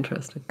 Really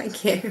interesting.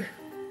 Thank you.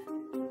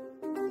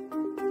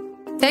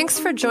 Thanks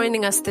for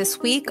joining us this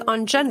week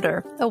on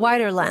Gender, a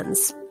Wider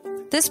Lens.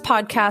 This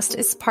podcast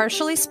is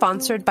partially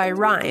sponsored by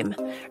Reimer,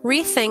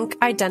 Rethink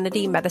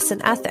Identity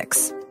Medicine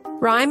Ethics.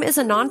 Reimer is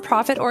a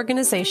nonprofit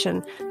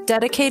organization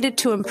dedicated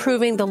to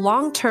improving the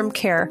long-term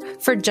care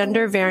for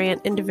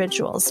gender-variant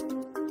individuals.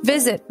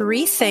 Visit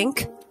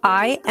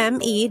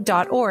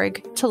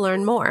rethinkime.org to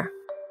learn more.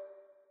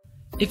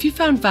 If you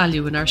found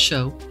value in our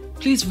show,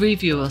 please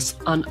review us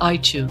on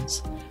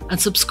iTunes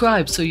and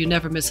subscribe so you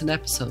never miss an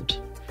episode.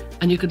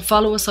 And you can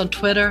follow us on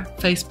Twitter,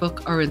 Facebook,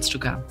 or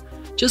Instagram.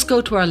 just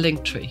go to our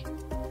Linktree.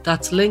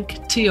 That's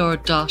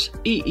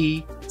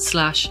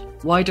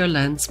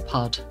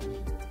linktr.ee/widerlenspod.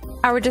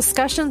 Our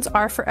discussions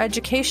are for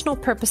educational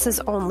purposes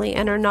only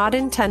and are not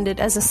intended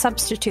as a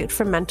substitute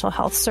for mental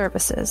health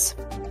services.